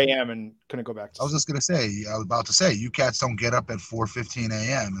 4 a.m. and couldn't go back to sleep. I was about to say, you cats don't get up at 4:15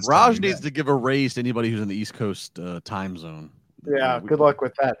 a.m. Raj needs to give a raise to anybody who's in the East Coast time zone. Yeah, good luck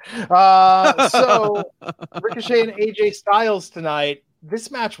with that. So Ricochet and AJ Styles tonight.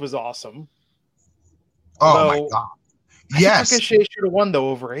 This match was awesome. Oh, my God. Yes. Ricochet should have won, though,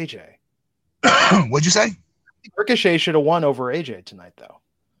 over AJ. What'd you say? Ricochet should have won over AJ tonight, though.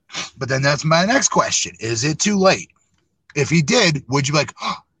 But then that's my next question. Is it too late? If he did, would you be like,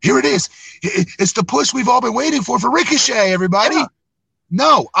 oh, here it is. It's the push we've all been waiting for Ricochet, everybody. Yeah.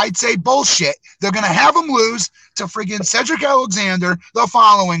 No, I'd say bullshit. They're going to have him lose to friggin' Cedric Alexander the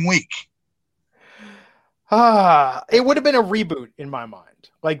following week. It would have been a reboot in my mind.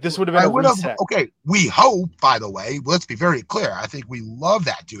 Like, this would have been a reset. Okay, we hope, by the way, let's be very clear. I think we love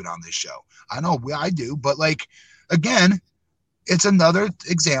that dude on this show. I know I do, but, like, again, it's another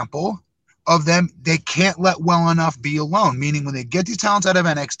example of them. They can't let well enough be alone, meaning when they get these talents out of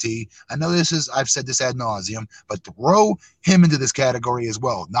NXT, I know I've said this ad nauseum, but throw him into this category as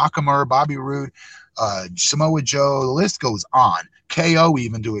well. Nakamura, Bobby Roode, Samoa Joe, the list goes on. KO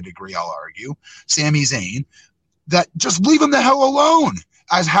even to a degree, I'll argue. Sami Zayn. That just leave them the hell alone.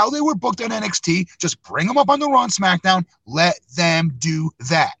 As how they were booked on NXT, just bring them up on the Raw and SmackDown. Let them do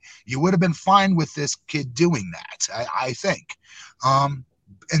that. You would have been fine with this kid doing that, I think. And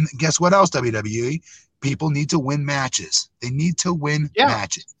guess what else, WWE? People need to win matches. They need to win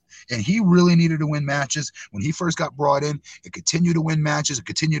matches. And he really needed to win matches when he first got brought in. It continued to win matches,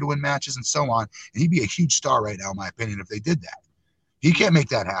 and so on. And he'd be a huge star right now, in my opinion, if they did that. He can't make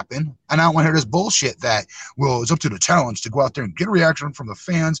that happen. And I don't want to hear this bullshit that, well, it's up to the talents to go out there and get a reaction from the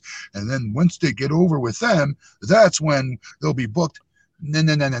fans. And then once they get over with them, that's when they'll be booked.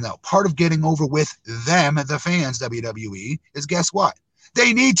 No. Part of getting over with them, the fans, WWE, is guess what?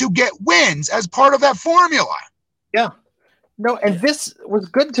 They need to get wins as part of that formula. Yeah. No, and this was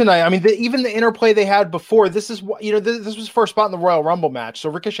good tonight. I mean, even the interplay they had before, this is what, this was first spot in the Royal Rumble match.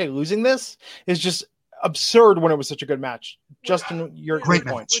 So Ricochet losing this is just absurd when it was such a good match. Justin, your great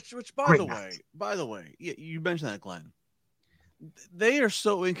point. Which by the way, you mentioned that, Glenn. They are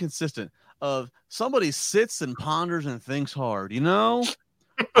so inconsistent. Of somebody sits and ponders and thinks hard. I'm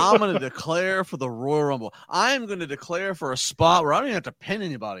going to declare for the Royal Rumble. I am going to declare for a spot where I don't even have to pin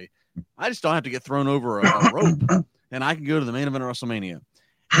anybody. I just don't have to get thrown over a rope, and I can go to the main event of WrestleMania.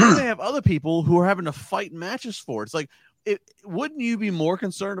 And they have other people who are having to fight matches for it. It's like, wouldn't you be more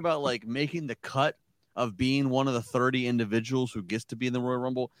concerned about like making the cut of being one of the 30 individuals who gets to be in the Royal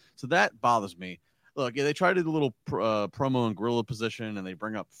Rumble? So that bothers me. Look, they try to do a little promo and gorilla position, and they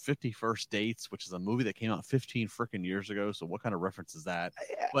bring up 50 First Dates, which is a movie that came out 15 freaking years ago. So what kind of reference is that?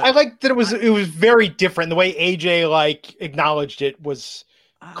 But I like that it was very different. The way AJ acknowledged it was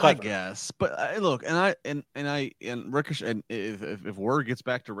clever. I guess. But look, and Ricochet, and if word gets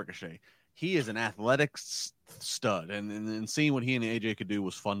back to Ricochet, he is an athletic stud, and seeing what he and AJ could do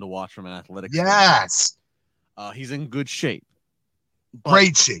was fun to watch from an athletic. Yes, he's in good shape,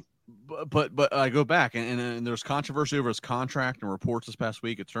 great shape. But I go back and there's controversy over his contract and reports this past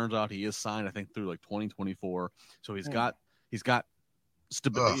week. It turns out he is signed, I think, through like 2024. So he's got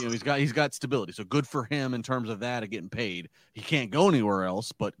stability. He's got stability. So good for him in terms of that, of getting paid. He can't go anywhere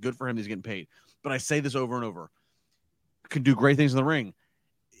else, but good for him. He's getting paid. But I say this over and over: can do great things in the ring.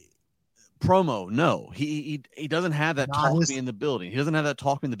 Promo, no, he doesn't have that talk me in the building. He doesn't have that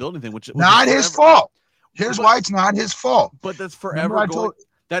talk me in the building thing, which not his fault. Here's why it's not his fault. But that's forever going.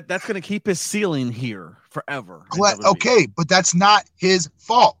 That's going to keep his ceiling here forever. Okay, but that's not his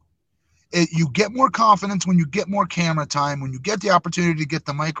fault. You get more confidence when you get more camera time, when you get the opportunity to get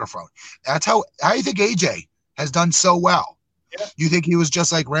the microphone. That's how you think AJ has done so well. Yeah. You think he was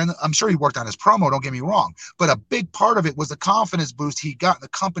just like random? I'm sure he worked on his promo, don't get me wrong. But a big part of it was the confidence boost he got in the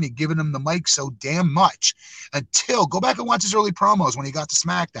company giving him the mic so damn much. Until, go back and watch his early promos when he got to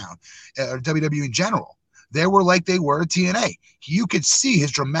SmackDown or WWE in general. they were like they were at TNA. You could see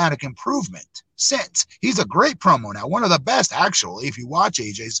his dramatic improvement since. He's a great promo now, one of the best, actually, if you watch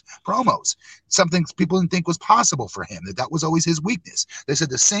AJ's promos. Something people didn't think was possible for him, that was always his weakness. They said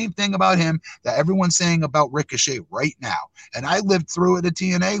the same thing about him that everyone's saying about Ricochet right now. And I lived through it at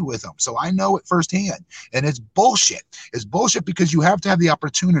TNA with him, so I know it firsthand. And it's bullshit. It's bullshit because you have to have the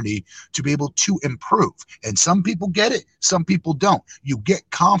opportunity to be able to improve. And some people get it, some people don't. You get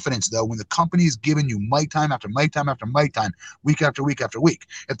confidence, though, when the company is giving you mic time after mic time after mic time, week after week after week.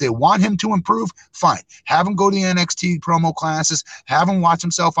 If they want him to improve, fine. Have him go to the NXT promo classes. Have him watch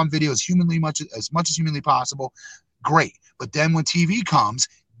himself on video as much as humanly possible. Great. But then when TV comes,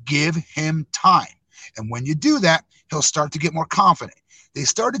 give him time. And when you do that, he'll start to get more confident. They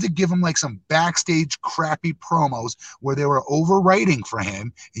started to give him like some backstage crappy promos where they were overwriting for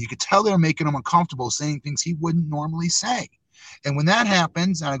him. And you could tell they were making him uncomfortable, saying things he wouldn't normally say. And when that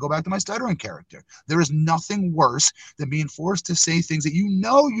happens, and I go back to my stuttering character, there is nothing worse than being forced to say things that you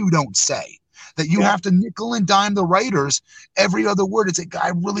don't say. That you have to nickel and dime the writers every other word and say,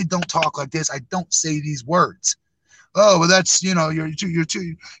 "I really don't talk like this. I don't say these words." Oh, well, that's, you're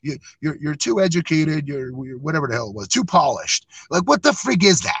too educated. You're whatever the hell it was, too polished. Like, what the frig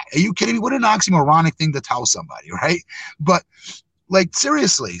is that? Are you kidding me? What an oxymoronic thing to tell somebody, right? But like,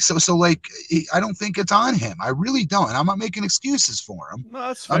 seriously. So like, I don't think it's on him. I really don't. And I'm not making excuses for him. No,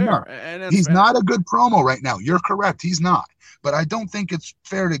 that's fair. And he's not a good promo right now. You're correct. He's not. But I don't think it's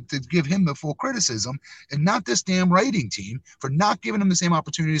fair to give him the full criticism and not this damn writing team for not giving him the same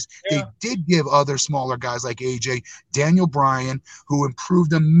opportunities they did give other smaller guys like AJ, Daniel Bryan, who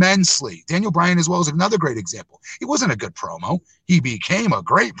improved immensely. Daniel Bryan as well is another great example. He wasn't a good promo. He became a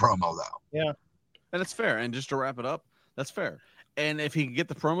great promo, though. Yeah. And it's fair. And just to wrap it up, that's fair. And if he can get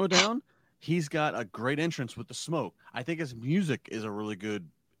the promo down, he's got a great entrance with the smoke. I think his music is a really good.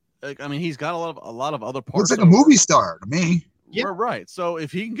 I mean, he's got a lot of other parts. Looks like a movie star to me. Yeah, right. So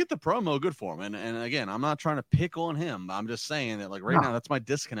if he can get the promo, good for him. And again, I'm not trying to pick on him. I'm just saying that, like, now, that's my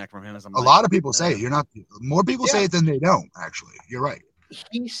disconnect from him. A lot of people say it. You're not. More people say it than they don't. Actually, you're right.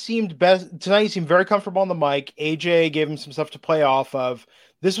 He seemed best tonight. He seemed very comfortable on the mic. AJ gave him some stuff to play off of.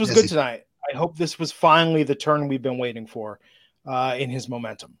 This was good tonight. I hope this was finally the turn we've been waiting for in his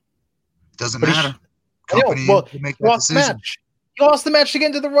momentum. Doesn't matter. He lost the match. He lost the match to get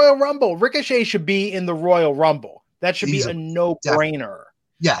into the Royal Rumble. Ricochet should be in the Royal Rumble. That should be a no-brainer.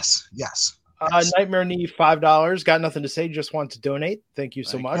 Yes. Nightmare Knee, $5. Got nothing to say. Just want to donate. Thank you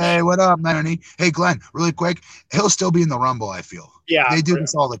so much. Hey, what up, Nightmare Knee? Hey, Glenn, really quick. He'll still be in the Rumble, I feel. Yeah. They do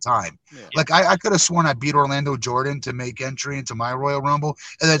this all the time. Yeah. Like, I could have sworn I beat Orlando Jordan to make entry into my Royal Rumble,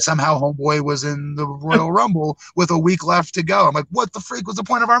 and then somehow Homeboy was in the Royal Rumble with a week left to go. I'm like, what the freak was the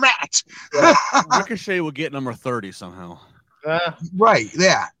point of our match? Ricochet will get number 30 somehow. Right,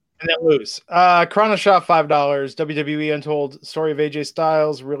 yeah. And then lose. Chrono Shop, $5. WWE Untold Story of AJ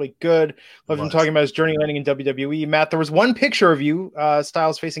Styles, really good. Love him talking about his journey landing in WWE. Matt, there was one picture of you,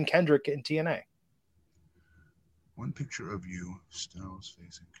 Styles facing Kendrick in TNA. One picture of you, Styles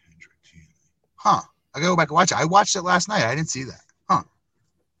facing Kendrick, TNA. Huh. I gotta go back and watch it. I watched it last night. I didn't see that. Huh.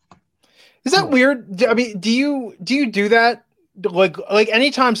 Is that weird? I mean, do you do that? Like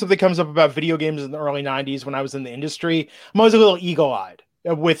anytime something comes up about video games in the early 90s when I was in the industry, I'm always a little eagle-eyed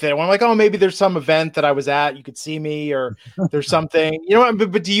with it. When I'm like, oh, maybe there's some event that I was at, you could see me, or there's something,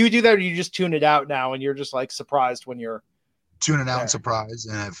 but do you do that, or do you just tune it out now and you're just like surprised when you're tuning out and surprised,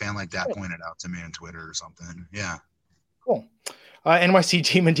 and a fan like that pointed out to me on Twitter or something? Yeah. Cool. NYC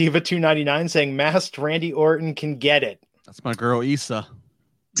Demon Diva 299 saying masked Randy Orton can get it. That's my girl Issa.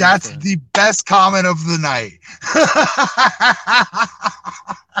 That's the best comment of the night.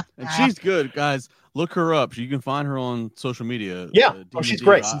 And she's good, guys. Look her up. You can find her on social media. Yeah, she's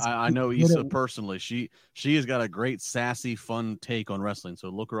great. I know Issa personally. She has got a great, sassy, fun take on wrestling. So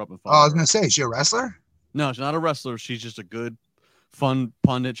look her up and follow her. I was going to say, is she a wrestler? No, she's not a wrestler. She's just a good, fun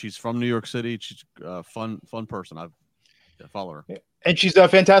pundit. She's from New York City. She's a fun person. I follow her. And she's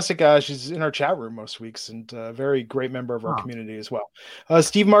fantastic. She's in our chat room most weeks, and a very great member of our community as well.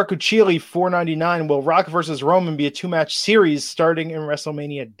 Steve Marcuccioli, $4.99. Will Rock versus Roman be a 2-match series starting in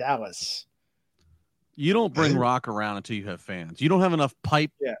WrestleMania Dallas? You don't bring Rock around until you have fans. You don't have enough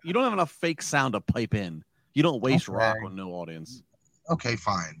pipe. Yeah. You don't have enough fake sound to pipe in. You don't waste Rock on no audience. Okay,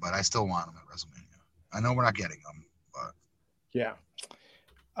 fine, but I still want him at WrestleMania. I know we're not getting him, but yeah.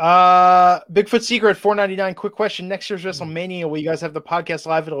 Bigfoot Secret, $4.99. Quick question: next year's WrestleMania, will you guys have the podcast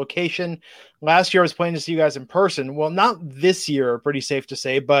live at a location? Last year I was planning to see you guys in person. Well, not this year, pretty safe to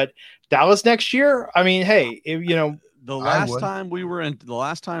say, but Dallas next year. I mean, hey, the last time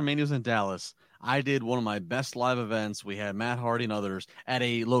Mania was in Dallas, I did one of my best live events. We had Matt Hardy and others at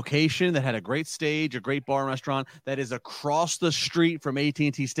a location that had a great stage, a great bar and restaurant that is across the street from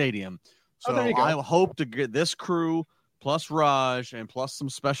AT&T Stadium. So I hope to get this crew plus Raj and plus some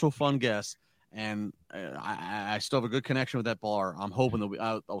special fun guests. And I still have a good connection with that bar. I'm hoping that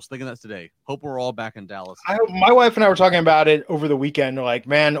I was thinking that today. Hope we're all back in Dallas. My wife and I were talking about it over the weekend. Like,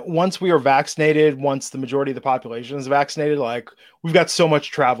 man, once we are vaccinated, once the majority of the population is vaccinated, like we've got so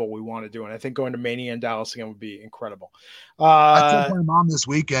much travel we want to do. And I think going to Mania and Dallas again would be incredible. I told my mom this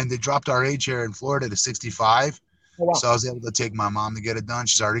weekend, they dropped our age here in Florida to 65. Oh, wow. So I was able to take my mom to get it done.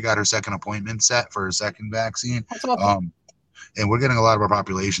 She's already got her second appointment set for her second vaccine. That's awesome. And we're getting a lot of our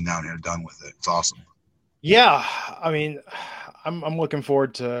population down here done with it. It's awesome. Yeah, I mean, I'm looking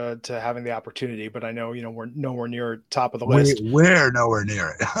forward to having the opportunity, but I know we're nowhere near top of the list. We're nowhere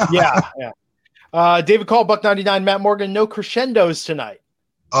near it. yeah. David Call, Buck99, Matt Morgan, no crescendos tonight.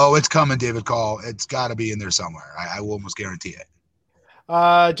 Oh, it's coming, David Call. It's got to be in there somewhere. I will almost guarantee it.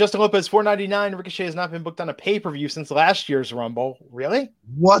 Justin Lopez, $4.99. Ricochet has not been booked on a pay-per-view since last year's Rumble. Really?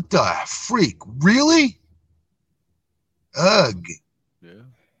 What the freak? Really? Ugh. Yeah.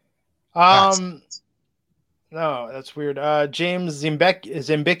 No, that's weird. James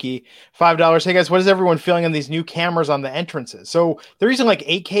Zimbicki, $5. Hey guys, what is everyone feeling on these new cameras on the entrances? So they're using like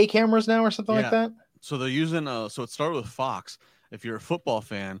 8K cameras now or something like that? So they're using so it started with Fox. If you're a football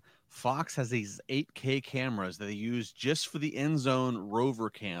fan, Fox has these 8K cameras that they use just for the end zone rover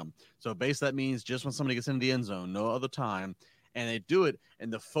cam. So basically that means just when somebody gets into the end zone, no other time. And they do it, and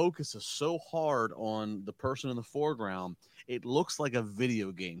the focus is so hard on the person in the foreground, it looks like a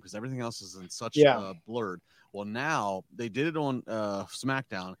video game because everything else is in such blurred. Well, now they did it on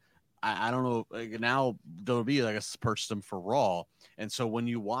SmackDown. I don't know. Like, now WWE, I guess, purchased them for Raw. And so when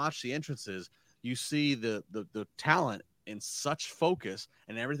you watch the entrances, you see the talent in such focus,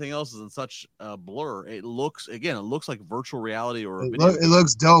 and everything else is in such blur. It looks like virtual reality or it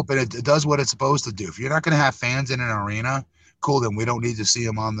looks dope, and it does what it's supposed to do. If you're not going to have fans in an arena, cool, then we don't need to see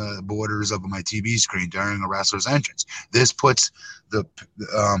them on the borders of my TV screen during a wrestler's entrance. This puts the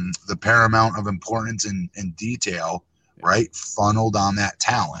paramount of importance and detail, right, funneled on that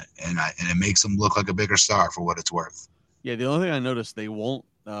talent, and it makes them look like a bigger star for what it's worth. Yeah, the only thing I noticed, they won't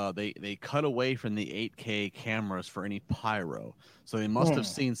they cut away from the 8K cameras for any pyro. So they must have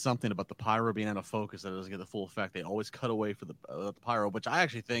seen something about the pyro being out of focus that doesn't get the full effect. They always cut away for the pyro, which I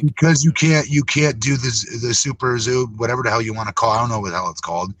actually think, because you can't do the super zoom, whatever the hell you want to call. I don't know what the hell it's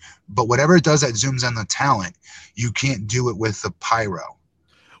called, but whatever it does that zooms in the talent, you can't do it with the pyro.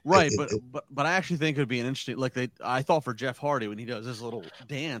 Right, but I actually think it would be an interesting, like I thought for Jeff Hardy when he does this little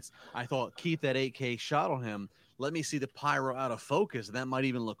dance, I thought keep that 8K shot on him. Let me see the pyro out of focus. That might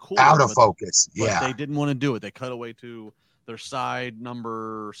even look cool. Out of focus, yeah. But they didn't want to do it. They cut away to their side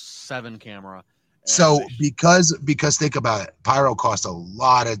number 7 camera. So because think about it, pyro cost a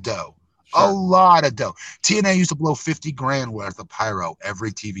lot of dough. Sure. A lot of dough. TNA used to blow $50,000 worth of pyro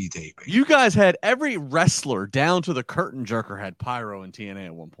every TV taping. You guys had every wrestler down to the curtain jerker had pyro in TNA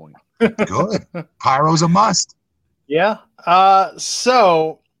at one point. Good. Pyro's a must. Yeah. Here's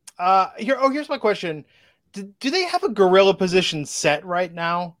my question. Do they have a gorilla position set right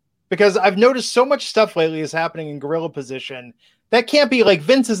now? Because I've noticed so much stuff lately is happening in gorilla position. That can't be like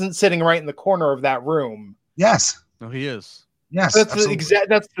Vince isn't sitting right in the corner of that room. Yes. No, he is. Yes. That's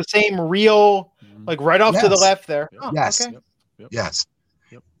the same reel, like right off to the left there. Oh, yes. Okay. Yep. Yes.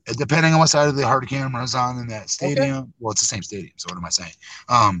 Yep. Depending on what side of the hard camera is on in that stadium. Okay. Well, it's the same stadium. So what am I saying?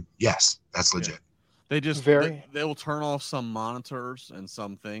 Yes, that's legit. They just they will turn off some monitors and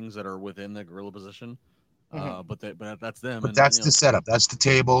some things that are within the gorilla position. But that's them. But that's the setup. That's the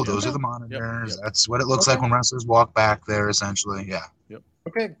table. Those are the monitors. Yep. That's what it looks like when wrestlers walk back there, essentially. Yeah. Yep.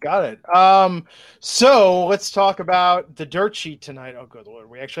 Okay, got it. So let's talk about the dirt sheet tonight. Oh, good Lord.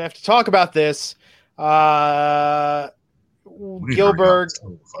 We actually have to talk about this. Gilbert,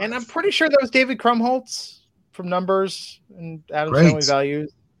 and I'm pretty sure that was David Krumholtz from Numbers and Adam's Family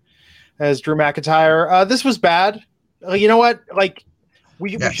Values as Drew McIntyre. This was bad. You know what? Like,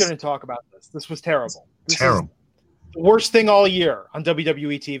 we shouldn't talk about this. This was terrible. Terrible. The worst thing all year on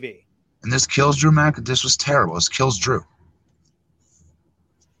WWE TV. And this kills Drew McIntyre. This was terrible. This kills Drew.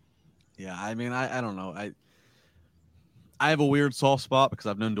 Yeah, I mean, I don't know. I have a weird soft spot because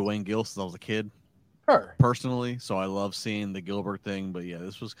I've known Dwayne Gill since I was a kid. Sure. Personally, so I love seeing the Gilbert thing. But yeah,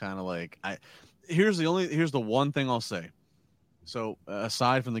 this was kind of like here's the one thing I'll say. So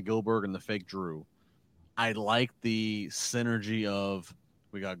aside from the Gilbert and the fake Drew, I like the synergy of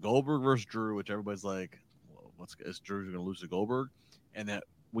we got Goldberg versus Drew, which everybody's like, well, is Drew's going to lose to Goldberg? And that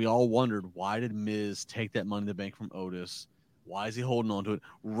we all wondered, why did Miz take that Money in the Bank from Otis? Why is he holding on to it?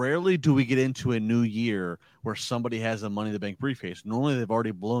 Rarely do we get into a new year where somebody has a Money in the Bank briefcase. Normally, they've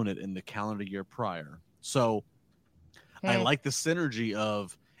already blown it in the calendar year prior. So I like the synergy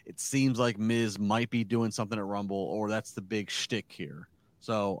of it seems like Miz might be doing something at Rumble, or that's the big shtick here.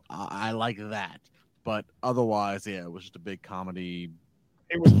 So I like that. But otherwise, yeah, it was just a big comedy.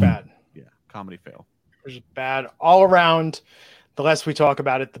 It was bad. Yeah, comedy fail. It was bad all around. The less we talk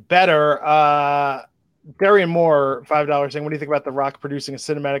about it, the better. Darian Moore, $5 saying, what do you think about The Rock producing a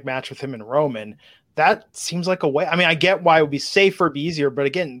cinematic match with him and Roman? That seems like a way. I mean, I get why it would be safer, be easier, but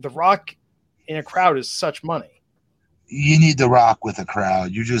again, The Rock in a crowd is such money. You need The Rock with a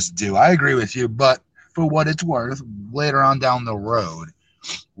crowd. You just do. I agree with you, but for what it's worth, later on down the road,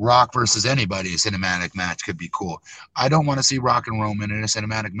 Rock versus anybody, a cinematic match could be cool. I don't want to see Rock and Roman in a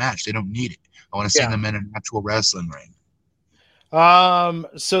cinematic match. They don't need it. I want to see them in an actual wrestling ring.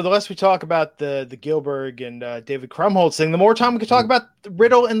 So the less we talk about the Gilbert and David Krumholtz thing, the more time we can talk about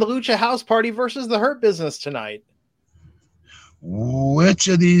Riddle and the Lucha House Party versus the Hurt Business tonight. Which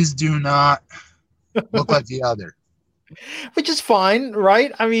of these do not look like the other? Which is fine,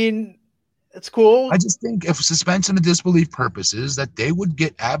 right? I mean, it's cool. I just think if suspension of disbelief purposes, that they would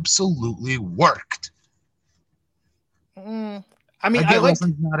get absolutely worked. I mean, I like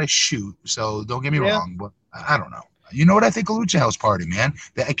not a shoot, so don't get me wrong, but I don't know. You know what I think of Lucha House Party, man?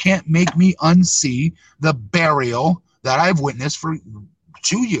 That it can't make me unsee the burial that I've witnessed for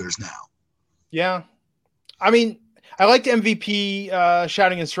 2 years now. Yeah. I mean, I liked MVP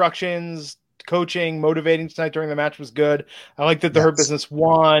shouting instructions, coaching, motivating tonight during the match was good. I like that the Hurt Business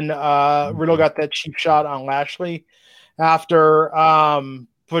won. Riddle got that cheap shot on Lashley after.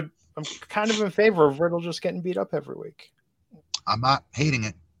 But I'm kind of in favor of Riddle just getting beat up every week. I'm not hating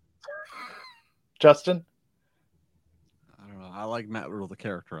it. Justin? I like Matt Riddle, the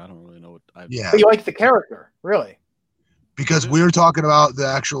character. I don't really know what I. Yeah, but you like the character, really? Because we're talking about the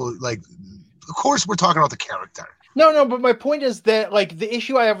actual, like, of course, we're talking about the character. No, but my point is that, like, the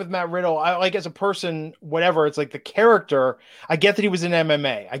issue I have with Matt Riddle, I like as a person, whatever. It's like the character. I get that he was in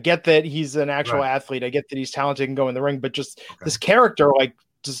MMA. I get that he's an actual athlete. I get that he's talented and go in the ring. But just this character, like,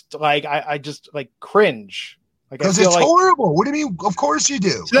 just like I just like cringe. Because it's horrible. What do you mean? Of course you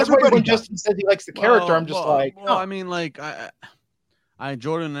do. So that's why when Justin says he likes the character, I'm just like, well, I mean, like, I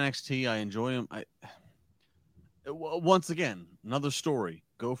enjoyed him in NXT. I enjoy him. Once again, another story.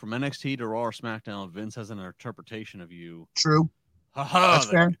 Go from NXT to Raw or SmackDown. Vince has an interpretation of you. True. That's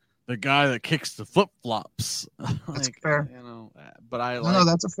fair. The guy that kicks the flip flops. That's fair. You know, but I no,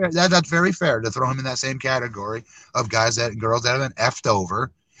 that's a fair. That's very fair to throw him in that same category of guys that girls that have been effed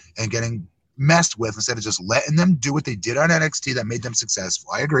over and getting messed with instead of just letting them do what they did on NXT that made them successful.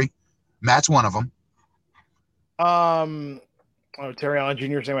 I agree. Matt's one of them. Terry Allen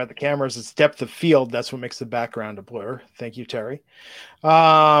Jr. saying about the cameras, it's depth of field. That's what makes the background a blur. Thank you, Terry.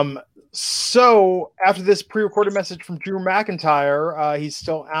 So after this pre-recorded message from Drew McIntyre, he's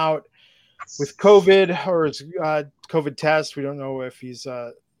still out with COVID or his COVID test. We don't know if he's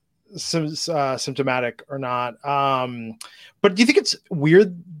symptomatic or not. But do you think it's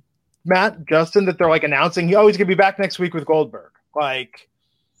weird, Matt, Justin, that they're like announcing he's going to be back next week with Goldberg? Like,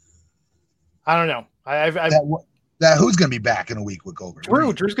 I don't know. That who's going to be back in a week with Goldberg?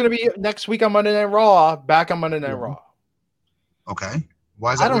 Drew's going to be next week on Monday Night Raw, back on Monday Night Raw. Okay.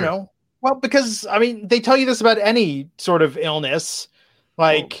 Why is that? I don't know. Well, because, I mean, they tell you this about any sort of illness.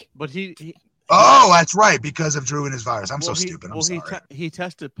 Like, but he that's right, because of Drew and his virus. I'm so stupid. I'm sorry. He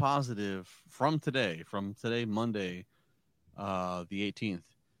tested positive from today, Monday, the 18th.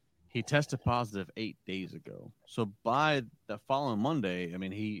 He tested positive 8 days ago. So by the following Monday, I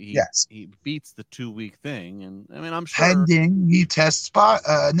mean, he beats the 2-week thing. And I mean, I'm sure pending he tests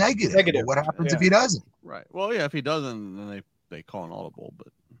negative. But what happens if he doesn't? Right. Well, yeah, if he doesn't, then they call an audible. But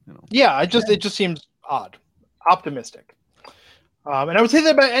yeah, it just seems odd, optimistic. And I would say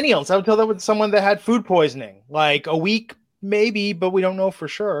that about any else. I would tell that with someone that had food poisoning, like a week maybe, but we don't know for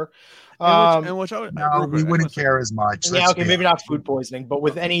sure. We wouldn't care as much. Yeah, okay, maybe not food poisoning, but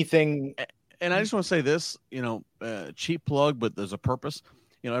with anything. And I just want to say this, cheap plug, but there's a purpose.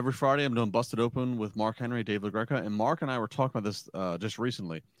 Every Friday I'm doing Busted Open with Mark Henry, Dave LaGreca, and Mark and I were talking about this just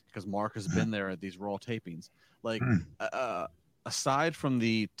recently because Mark has been there at these Raw tapings. Like, aside from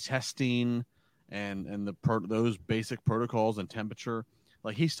the testing and those basic protocols and temperature,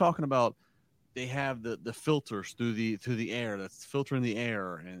 like he's talking about. They have the filters through the air that's filtering the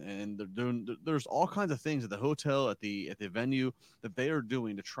air, and they're doing. There's all kinds of things at the hotel, at the venue that they are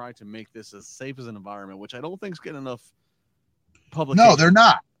doing to try to make this as safe as an environment, which I don't think is getting enough public. No, they're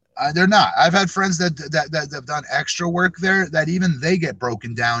not. They're not. I've had friends that have done extra work there that even they get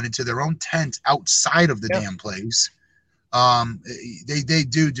broken down into their own tent outside of the damn place. They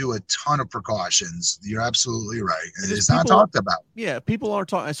do a ton of precautions. You're absolutely right. It's people, not talked about. Yeah, people are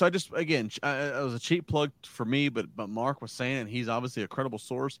talking. So I just, again, it was a cheap plug for me, but Mark was saying, and he's obviously a credible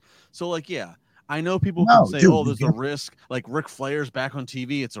source. So like, yeah, I know people can say, oh, there's a risk. Like Ric Flair's back on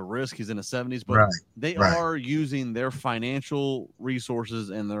TV, it's a risk. He's in the 70s, but they are using their financial resources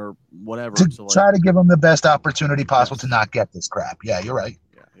and their whatever to try to give them the best opportunity possible to not get this crap. Yeah, you're right.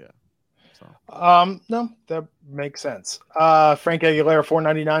 Yeah. No, that makes sense. Frank Aguilera,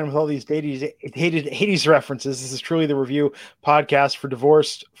 $4.99 with all these hated 80s references. This is truly the review podcast for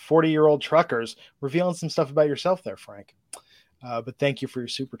divorced 40-year-old truckers. Revealing some stuff about yourself there, Frank. But thank you for your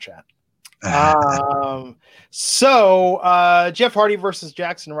super chat. So Jeff Hardy versus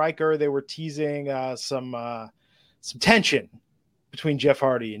Jackson Riker, they were teasing some tension between Jeff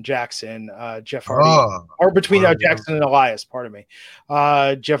Hardy and Jackson. Jeff Hardy, or between Jackson and Elias, pardon me.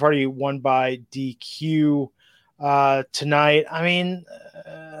 Jeff Hardy won by DQ tonight. I mean,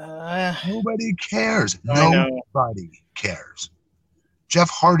 nobody cares. Nobody cares.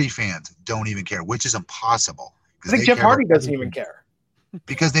 Jeff Hardy fans don't even care, which is impossible. I think Jeff Hardy doesn't even care.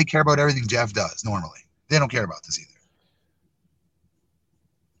 Because they care about everything Jeff does normally. They don't care about this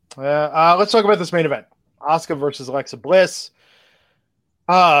either. Let's talk about this main event. Asuka versus Alexa Bliss.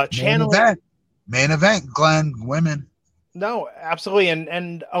 Main event, Glenn, women. No, absolutely.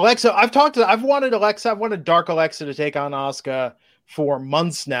 And Alexa, I've wanted Dark Alexa to take on Asuka for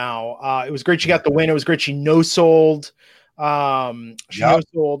months now. It was great she got the win. It was great she no-sold. She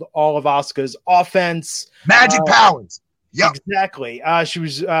no-sold all of Asuka's offense. Magic powers. Yep. Exactly. She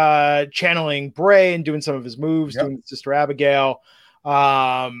was channeling Bray and doing some of his moves, doing Sister Abigail.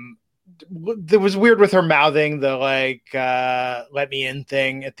 It was weird with her mouthing the let me in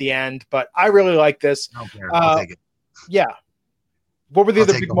thing at the end, but I really like this. I'll take it. Yeah. What were the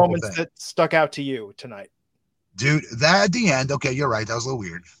other big moments that stuck out to you tonight? Dude, that at the end, okay, you're right. That was a little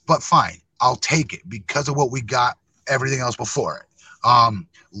weird, but fine. I'll take it because of what we got, everything else before it.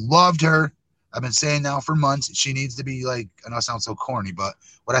 Loved her. I've been saying now for months, she needs to be like, I know it sounds so corny, but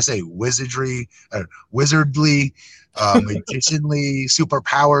what I say, wizardly, magicianly,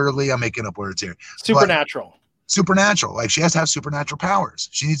 superpowerly. I'm making up words here. Supernatural. Like she has to have supernatural powers.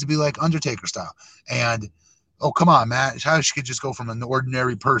 She needs to be like Undertaker style. And oh, come on, Matt. How she could just go from an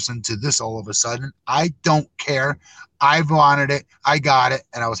ordinary person to this all of a sudden? I don't care. I wanted it. I got it.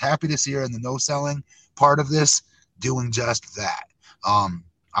 And I was happy to see her in the no-selling part of this doing just that.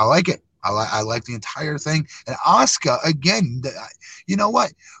 I like it. I like the entire thing. And Asuka, again, you know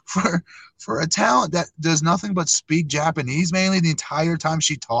what? For a talent that does nothing but speak Japanese mainly the entire time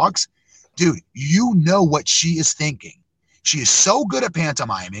she talks, dude, you know what she is thinking. She is so good at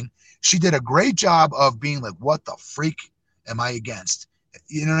pantomiming. She did a great job of being like, what the freak am I against?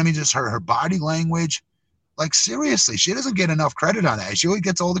 You know what I mean? Just her body language. Like, seriously, she doesn't get enough credit on that. She only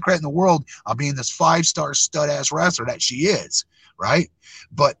gets all the credit in the world on being this 5-star stud-ass wrestler that she is, right?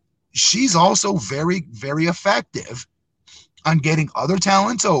 But she's also very, very effective on getting other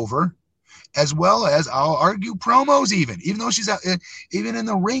talents over, as well as, I'll argue, promos even though she's out, even in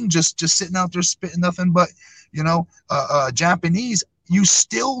the ring, just sitting out there spitting nothing but, Japanese, you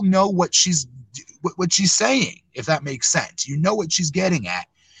still know what she's saying, if that makes sense. You know what she's getting at.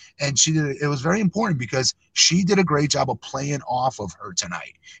 And it was very important because she did a great job of playing off of her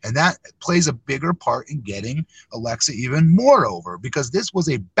tonight. And that plays a bigger part in getting Alexa even more over, because this was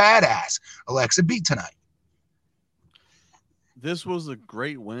a badass Alexa beat tonight. This was a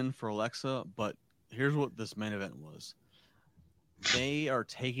great win for Alexa, but here's what this main event was. They are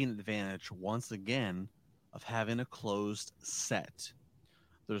taking advantage once again of having a closed set.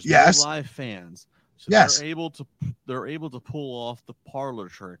 There's no live fans. So they're able to pull off the parlor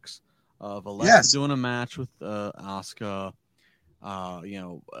tricks of Alexa doing a match with Asuka.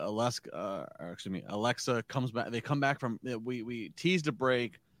 Alexa comes back. They come back from we teased a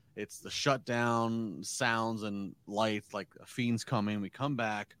break. It's the shutdown sounds and lights, like a fiend's coming. We come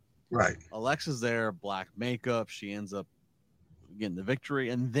back. Right. Alexa's there, black makeup. She ends up getting the victory,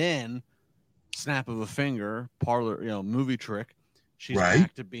 and then snap of a finger, parlor, movie trick. She's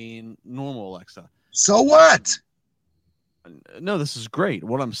back to being normal Alexa. So what? No, this is great.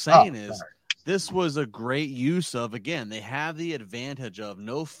 What I'm saying is this was a great use of, again, they have the advantage of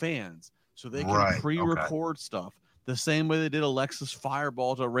no fans, so they can pre-record stuff the same way they did Alexa's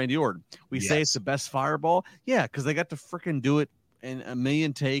fireball to Randy Orton. We say it's the best fireball. Yeah, because they got to freaking do it in a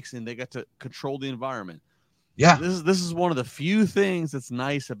million takes, and they got to control the environment. Yeah. This is one of the few things that's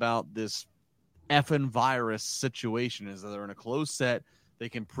nice about this effing virus situation, is that they're in a closed set. They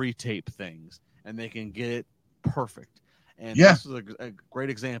can pre-tape things, and they can get it perfect. And this is a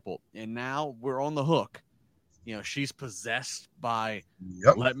great example. And now we're on the hook. she's possessed by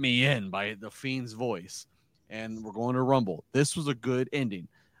 "Let Me In" by the Fiend's voice, and we're going to Rumble. This was a good ending.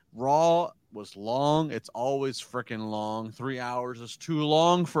 Raw was long. It's always freaking long. 3 hours is too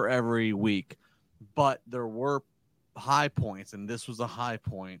long for every week, but there were high points, and this was a high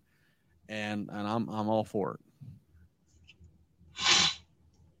point, and I'm all for it.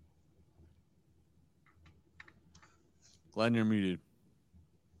 Glenn, you're muted.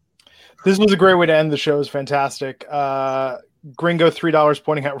 This was a great way to end the show. It was fantastic. Gringo $3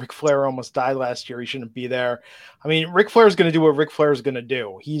 pointing out Ric Flair almost died last year. He shouldn't be there. I mean, Ric Flair is going to do what Ric Flair is going to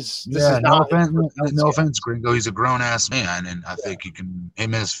do. No offense, Gringo. He's a grown ass man, and I think him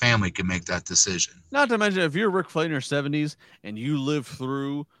and his family can make that decision. Not to mention, if you're Ric Flair in your 70s and you live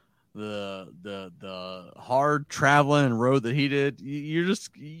through the hard traveling and road that he did,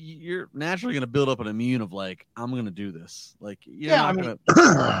 you're naturally going to build up an immune of like, I'm going to do this. Like,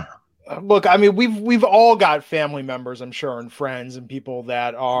 look, I mean, we've all got family members, I'm sure, and friends and people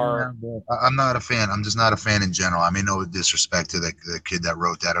that are. I'm not a fan. I'm just not a fan in general. I mean, no disrespect to the kid that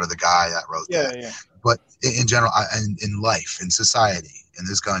wrote that or the guy that wrote that. Yeah. But in general, in life, in society, in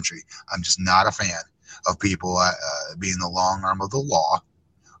this country, I'm just not a fan of people being the long arm of the law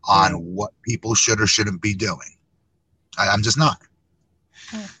on what people should or shouldn't be doing. I'm just not.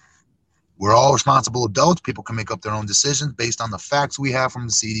 We're all responsible adults. People can make up their own decisions based on the facts we have from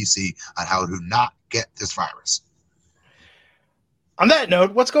the CDC on how to not get this virus. On that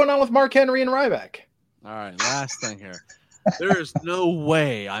note, what's going on with Mark Henry and Ryback? All right, last thing here. There is no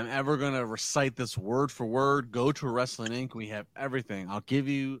way I'm ever going to recite this word for word. Go to Wrestling Inc. We have everything. I'll give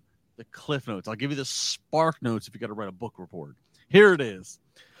you the cliff notes. I'll give you the spark notes if you got to write a book report. Here it is.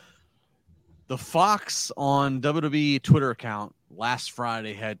 The Fox on WWE Twitter account last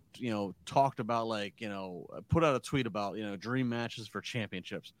Friday had, talked about put out a tweet about, dream matches for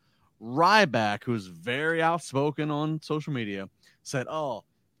championships. Ryback, who's very outspoken on social media, said, "Oh,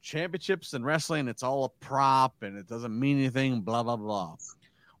 championships in wrestling, it's all a prop and it doesn't mean anything, blah, blah, blah."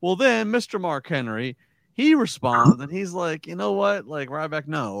 Well, then Mr. Mark Henry, he responds and he's like, you know what? Like, Ryback,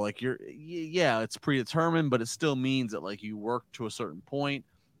 no, like it's predetermined, but it still means that like you work to a certain point.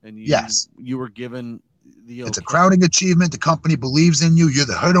 And you were given the. It's a crowning achievement. The company believes in you. You're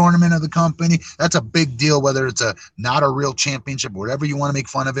the hood ornament of the company. That's a big deal. Whether it's not a real championship, whatever you want to make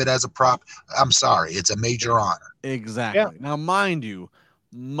fun of it as a prop. I'm sorry, it's a major honor. Exactly. Yeah. Now, mind you,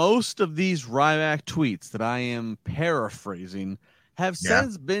 most of these Ryback tweets that I am paraphrasing have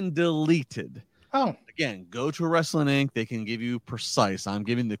since been deleted. Oh, again, go to Wrestling Inc. They can give you precise. I'm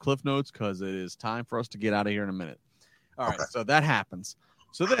giving the cliff notes because it is time for us to get out of here in a minute. All right, so that happens.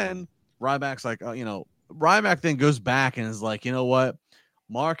 So then Ryback's like, Ryback then goes back and is like, you know what,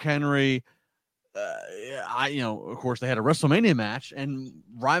 Mark Henry, of course they had a WrestleMania match, and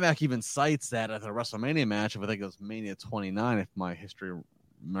Ryback even cites that at the WrestleMania match, if I think it was Mania 29, if my history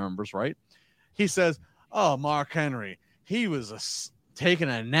remembers right. He says, "Oh, Mark Henry, he was taking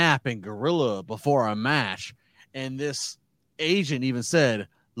a nap in Gorilla before a match, and this agent even said,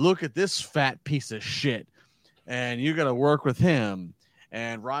 look at this fat piece of shit, and you got to work with him."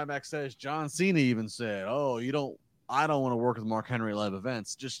 And Ryback says, John Cena even said, "Oh, I don't want to work with Mark Henry live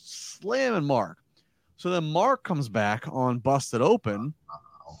events." Just slamming Mark. So then Mark comes back on Busted Open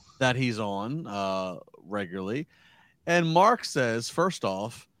that he's on regularly. And Mark says, first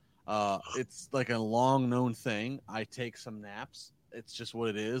off, it's like a long known thing. I take some naps. It's just what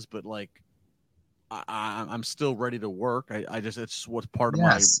it is. But like, I'm still ready to work. It's what's part of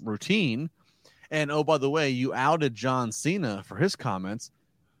my routine. And, oh, by the way, you outed John Cena for his comments.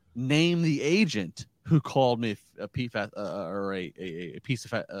 Name the agent who called me a piece of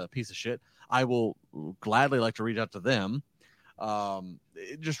shit. I will gladly like to reach out to them.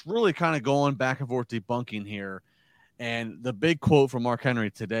 Just really kind of going back and forth debunking here. And the big quote from Mark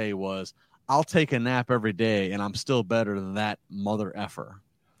Henry today was, "I'll take a nap every day, and I'm still better than that mother effer."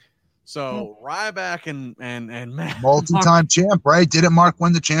 So Ryback and Matt, multi-time champ, right? Didn't Mark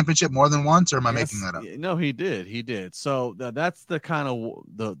win the championship more than once, or am I making that up? No, he did. So that's the kind of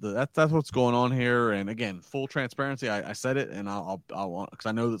that's what's going on here. And again, full transparency, I said it, and I'll because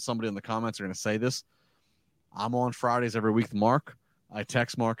I know that somebody in the comments are going to say this. I'm on Fridays every week with Mark. I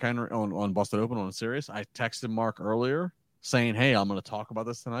text Mark Henry on Busted Open on Sirius. I texted Mark earlier saying, "Hey, I'm going to talk about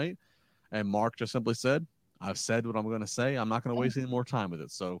this tonight," and Mark just simply said, "I've said what I'm going to say. I'm not going to waste any more time with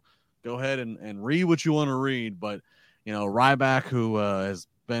it." So go ahead and read what you want to read. But, Ryback, who has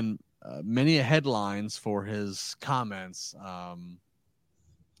been many headlines for his comments. And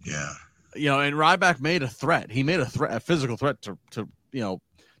Ryback made a threat. He made a physical threat to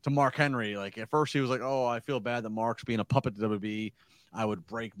Mark Henry. Like, at first he was like, "Oh, I feel bad that Mark's being a puppet to WWE. I would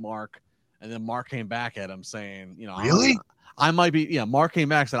break Mark." And then Mark came back at him saying, really? I might be, Mark came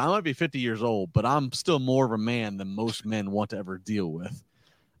back and said, I might be 50 years old, but I'm still more of a man than most men want to ever deal with.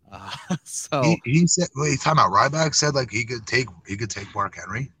 So he said, wait, time out. Ryback said like he could take Mark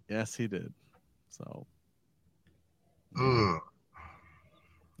Henry. Yes, he did. So, yeah.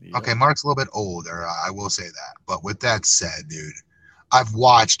 Okay, Mark's a little bit older. I will say that. But with that said, dude, I've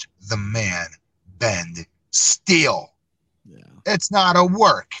watched the man bend steel. Yeah, it's not a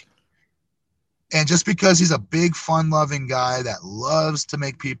work. And just because he's a big, fun-loving guy that loves to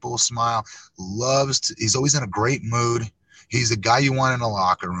make people smile, he's always in a great mood. He's the guy you want in a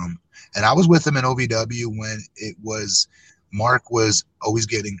locker room. And I was with him in OVW when Mark was always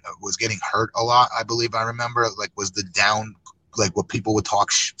getting hurt a lot. I believe I remember was the down, like what people would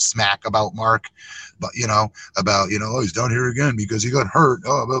talk smack about Mark, but oh, he's down here again because he got hurt.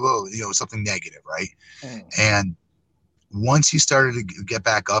 Oh, blah, blah, something negative, right? And once he started to get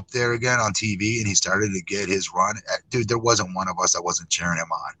back up there again on TV and he started to get his run, dude, there wasn't one of us that wasn't cheering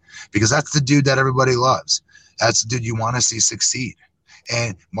him on, because that's the dude that everybody loves. That's the dude you want to see succeed.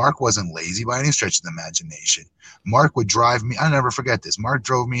 And Mark wasn't lazy by any stretch of the imagination. Mark would drive me. I'll never forget this. Mark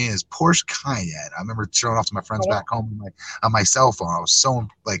drove me in his Porsche Cayenne. I remember showing off to my friends back home on my cell phone. I was so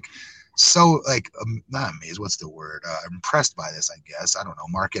not amazed. What's the word? Impressed by this, I guess. I don't know.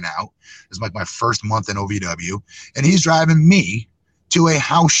 Marking out. It was like my first month in OVW. And he's driving me to a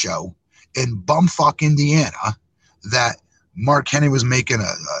house show in bumfuck Indiana that Mark Henry was making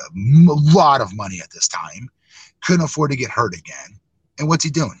a lot of money at this time. Couldn't afford to get hurt again. And what's he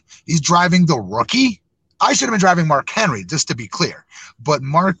doing? He's driving the rookie. I should have been driving Mark Henry, just to be clear. But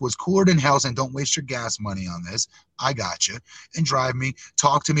Mark was cooler than hell, saying, don't waste your gas money on this. I got you. And drive me,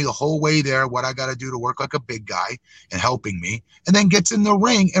 talk to me the whole way there, what I got to do to work like a big guy and helping me. And then gets in the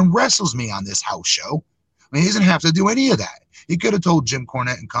ring and wrestles me on this house show. I mean, he doesn't have to do any of that. He could have told Jim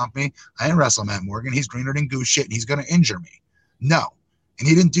Cornette and company, I ain't wrestle Matt Morgan. He's greener than goose shit and he's going to injure me. No. And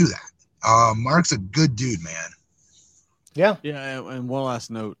he didn't do that. Mark's a good dude, man. Yeah. Yeah. And one last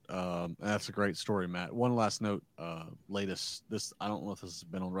note. That's a great story, Matt. One last note. Latest. I don't know if this has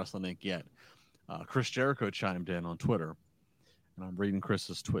been on Wrestling Inc. yet. Chris Jericho chimed in on Twitter, and I'm reading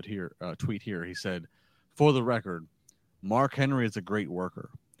Chris's tweet here. He said, "For the record, Mark Henry is a great worker,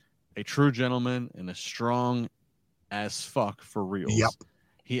 a true gentleman, and a strong as fuck for reals. Yep.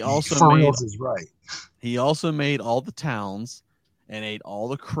 He also for made, reals is right. He also made all the towns and ate all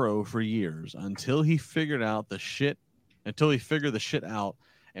the crow for years until he figured the shit out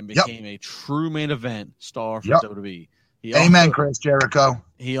and became a true main event star for WWE. Amen, Chris Jericho.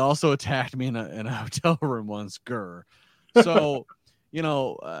 He also attacked me in a hotel room once, Gurr. So,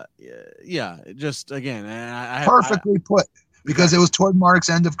 just again, I perfectly put, because it was toward Mark's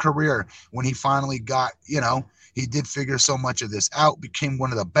end of career when he finally got, he did figure so much of this out, became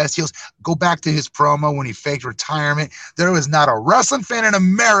one of the best heels. Go back to his promo when he faked retirement. There was not a wrestling fan in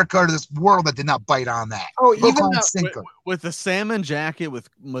America or this world that did not bite on that. Oh, even with the salmon jacket with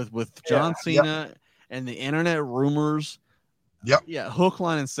John Cena and the internet rumors. Yep. Yeah, hook,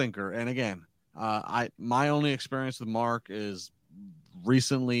 line, and sinker. And again, my only experience with Mark is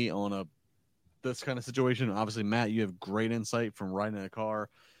recently on this kind of situation. Obviously, Matt, you have great insight from riding in a car.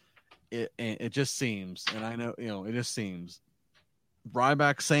 It just seems, and I know, it just seems,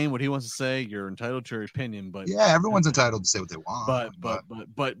 Ryback saying what he wants to say, you're entitled to your opinion, but everyone's entitled to say what they want. But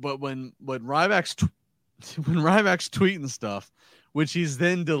when Ryback's tweeting stuff, which he's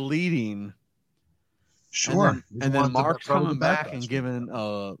then deleting, sure, and then Mark coming back and giving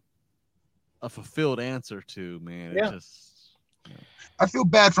a fulfilled answer to, man, it just. I feel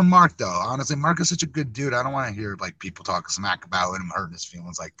bad for Mark, though. Honestly, Mark is such a good dude. I don't want to hear people talking smack about him, hurting his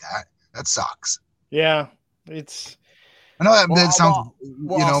feelings like that. That sucks. Yeah, it's. I know that sounds.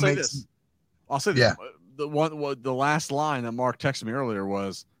 I'll say this. The last line that Mark texted me earlier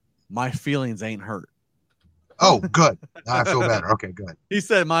was, "My feelings ain't hurt." Oh, good. I feel better. Okay, good. He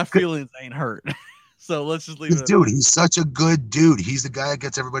said, "My feelings ain't hurt." So let's just leave it. Dude, he's such a good dude. He's the guy that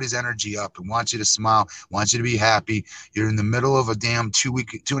gets everybody's energy up and wants you to smile, wants you to be happy. You're in the middle of a damn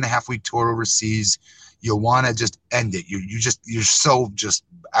 2.5 week tour overseas. You want to just end it. You're so just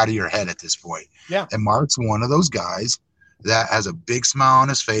out of your head at this point. Yeah. And Mark's one of those guys that has a big smile on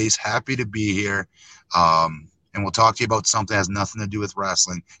his face, happy to be here. And we'll talk to you about something that has nothing to do with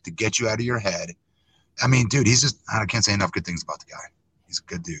wrestling to get you out of your head. I mean, dude, I can't say enough good things about the guy. He's a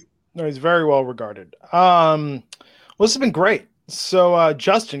good dude. No, he's very well regarded. Well, this has been great. So,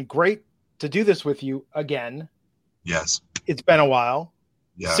 Justin, great to do this with you again. Yes. It's been a while.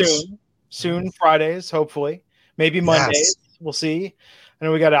 Yes. Soon Fridays, hopefully. Maybe Mondays. Yes. We'll see. I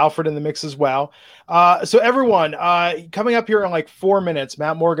know we got Alfred in the mix as well. So everyone, coming up here in like 4 minutes,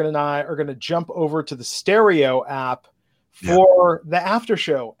 Matt Morgan and I are going to jump over to the Stereo app for the after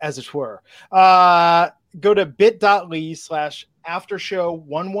show, as it were. Go to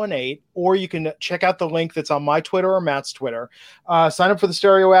bit.ly/aftershow118, or you can check out the link that's on my Twitter or Matt's Twitter. Sign up for the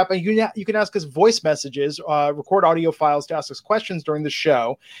Stereo app, and you can ask us voice messages, record audio files to ask us questions during the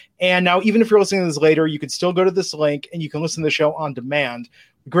show. And now, even if you're listening to this later, you can still go to this link and you can listen to the show on demand.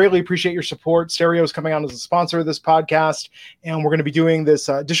 We greatly appreciate your support. Stereo is coming on as a sponsor of this podcast, and we're going to be doing this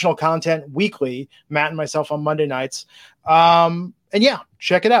additional content weekly, Matt and myself on Monday nights. And yeah,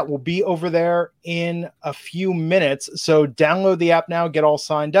 check it out. We'll be over there in a few minutes. So download the app now, get all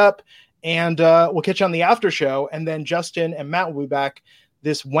signed up, and we'll catch you on the after show. And then Justin and Matt will be back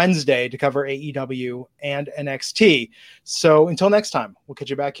this Wednesday to cover AEW and NXT. So until next time, we'll catch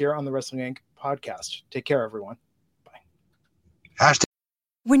you back here on the Wrestling Inc. podcast. Take care, everyone. Bye.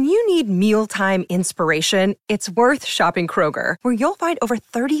 When you need mealtime inspiration, it's worth shopping Kroger, where you'll find over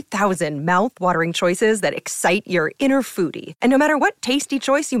 30,000 mouth-watering choices that excite your inner foodie. And no matter what tasty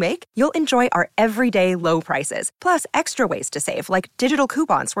choice you make, you'll enjoy our everyday low prices, plus extra ways to save, like digital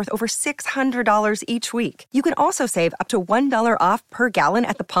coupons worth over $600 each week. You can also save up to $1 off per gallon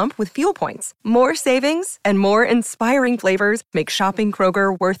at the pump with fuel points. More savings and more inspiring flavors make shopping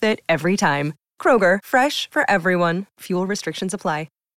Kroger worth it every time. Kroger, fresh for everyone. Fuel restrictions apply.